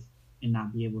bias and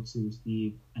not be able to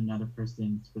receive another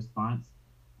person's response.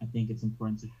 I think it's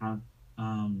important to have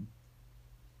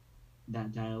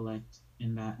that dialect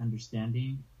and that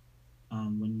understanding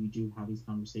when you do have these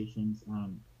conversations.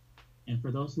 And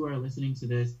for those who are listening to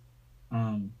this,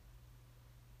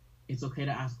 it's okay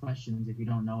to ask questions if you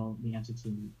don't know the answer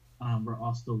to. We're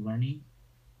all still learning.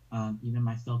 Even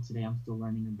myself today, I'm still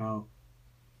learning about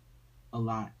a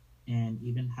lot. And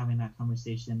even having that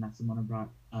conversation that someone brought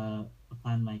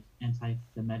upon like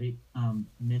anti-Semitic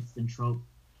myths and tropes,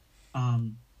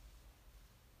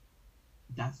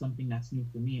 that's something that's new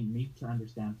for me and me to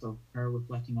understand. So her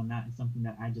reflecting on that is something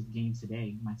that I just gained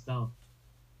today myself.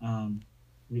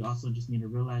 We also just need to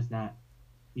realize that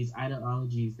these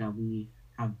ideologies that we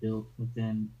have built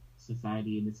within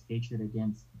society and this hatred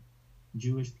against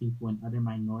Jewish people and other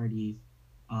minorities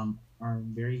are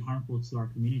very harmful to our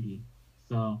community.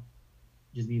 So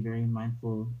just be very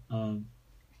mindful of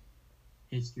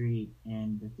history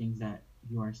and the things that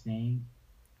you are saying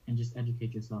and just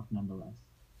educate yourself nonetheless.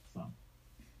 So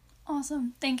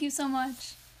Awesome. Thank you so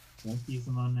much. Thank you,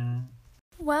 Simona.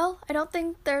 Well, I don't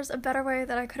think there's a better way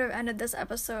that I could have ended this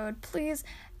episode. Please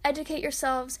educate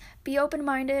yourselves, be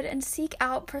open-minded, and seek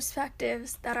out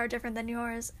perspectives that are different than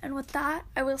yours. And with that,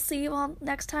 I will see you all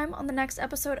next time on the next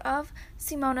episode of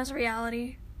Simona's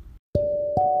Reality.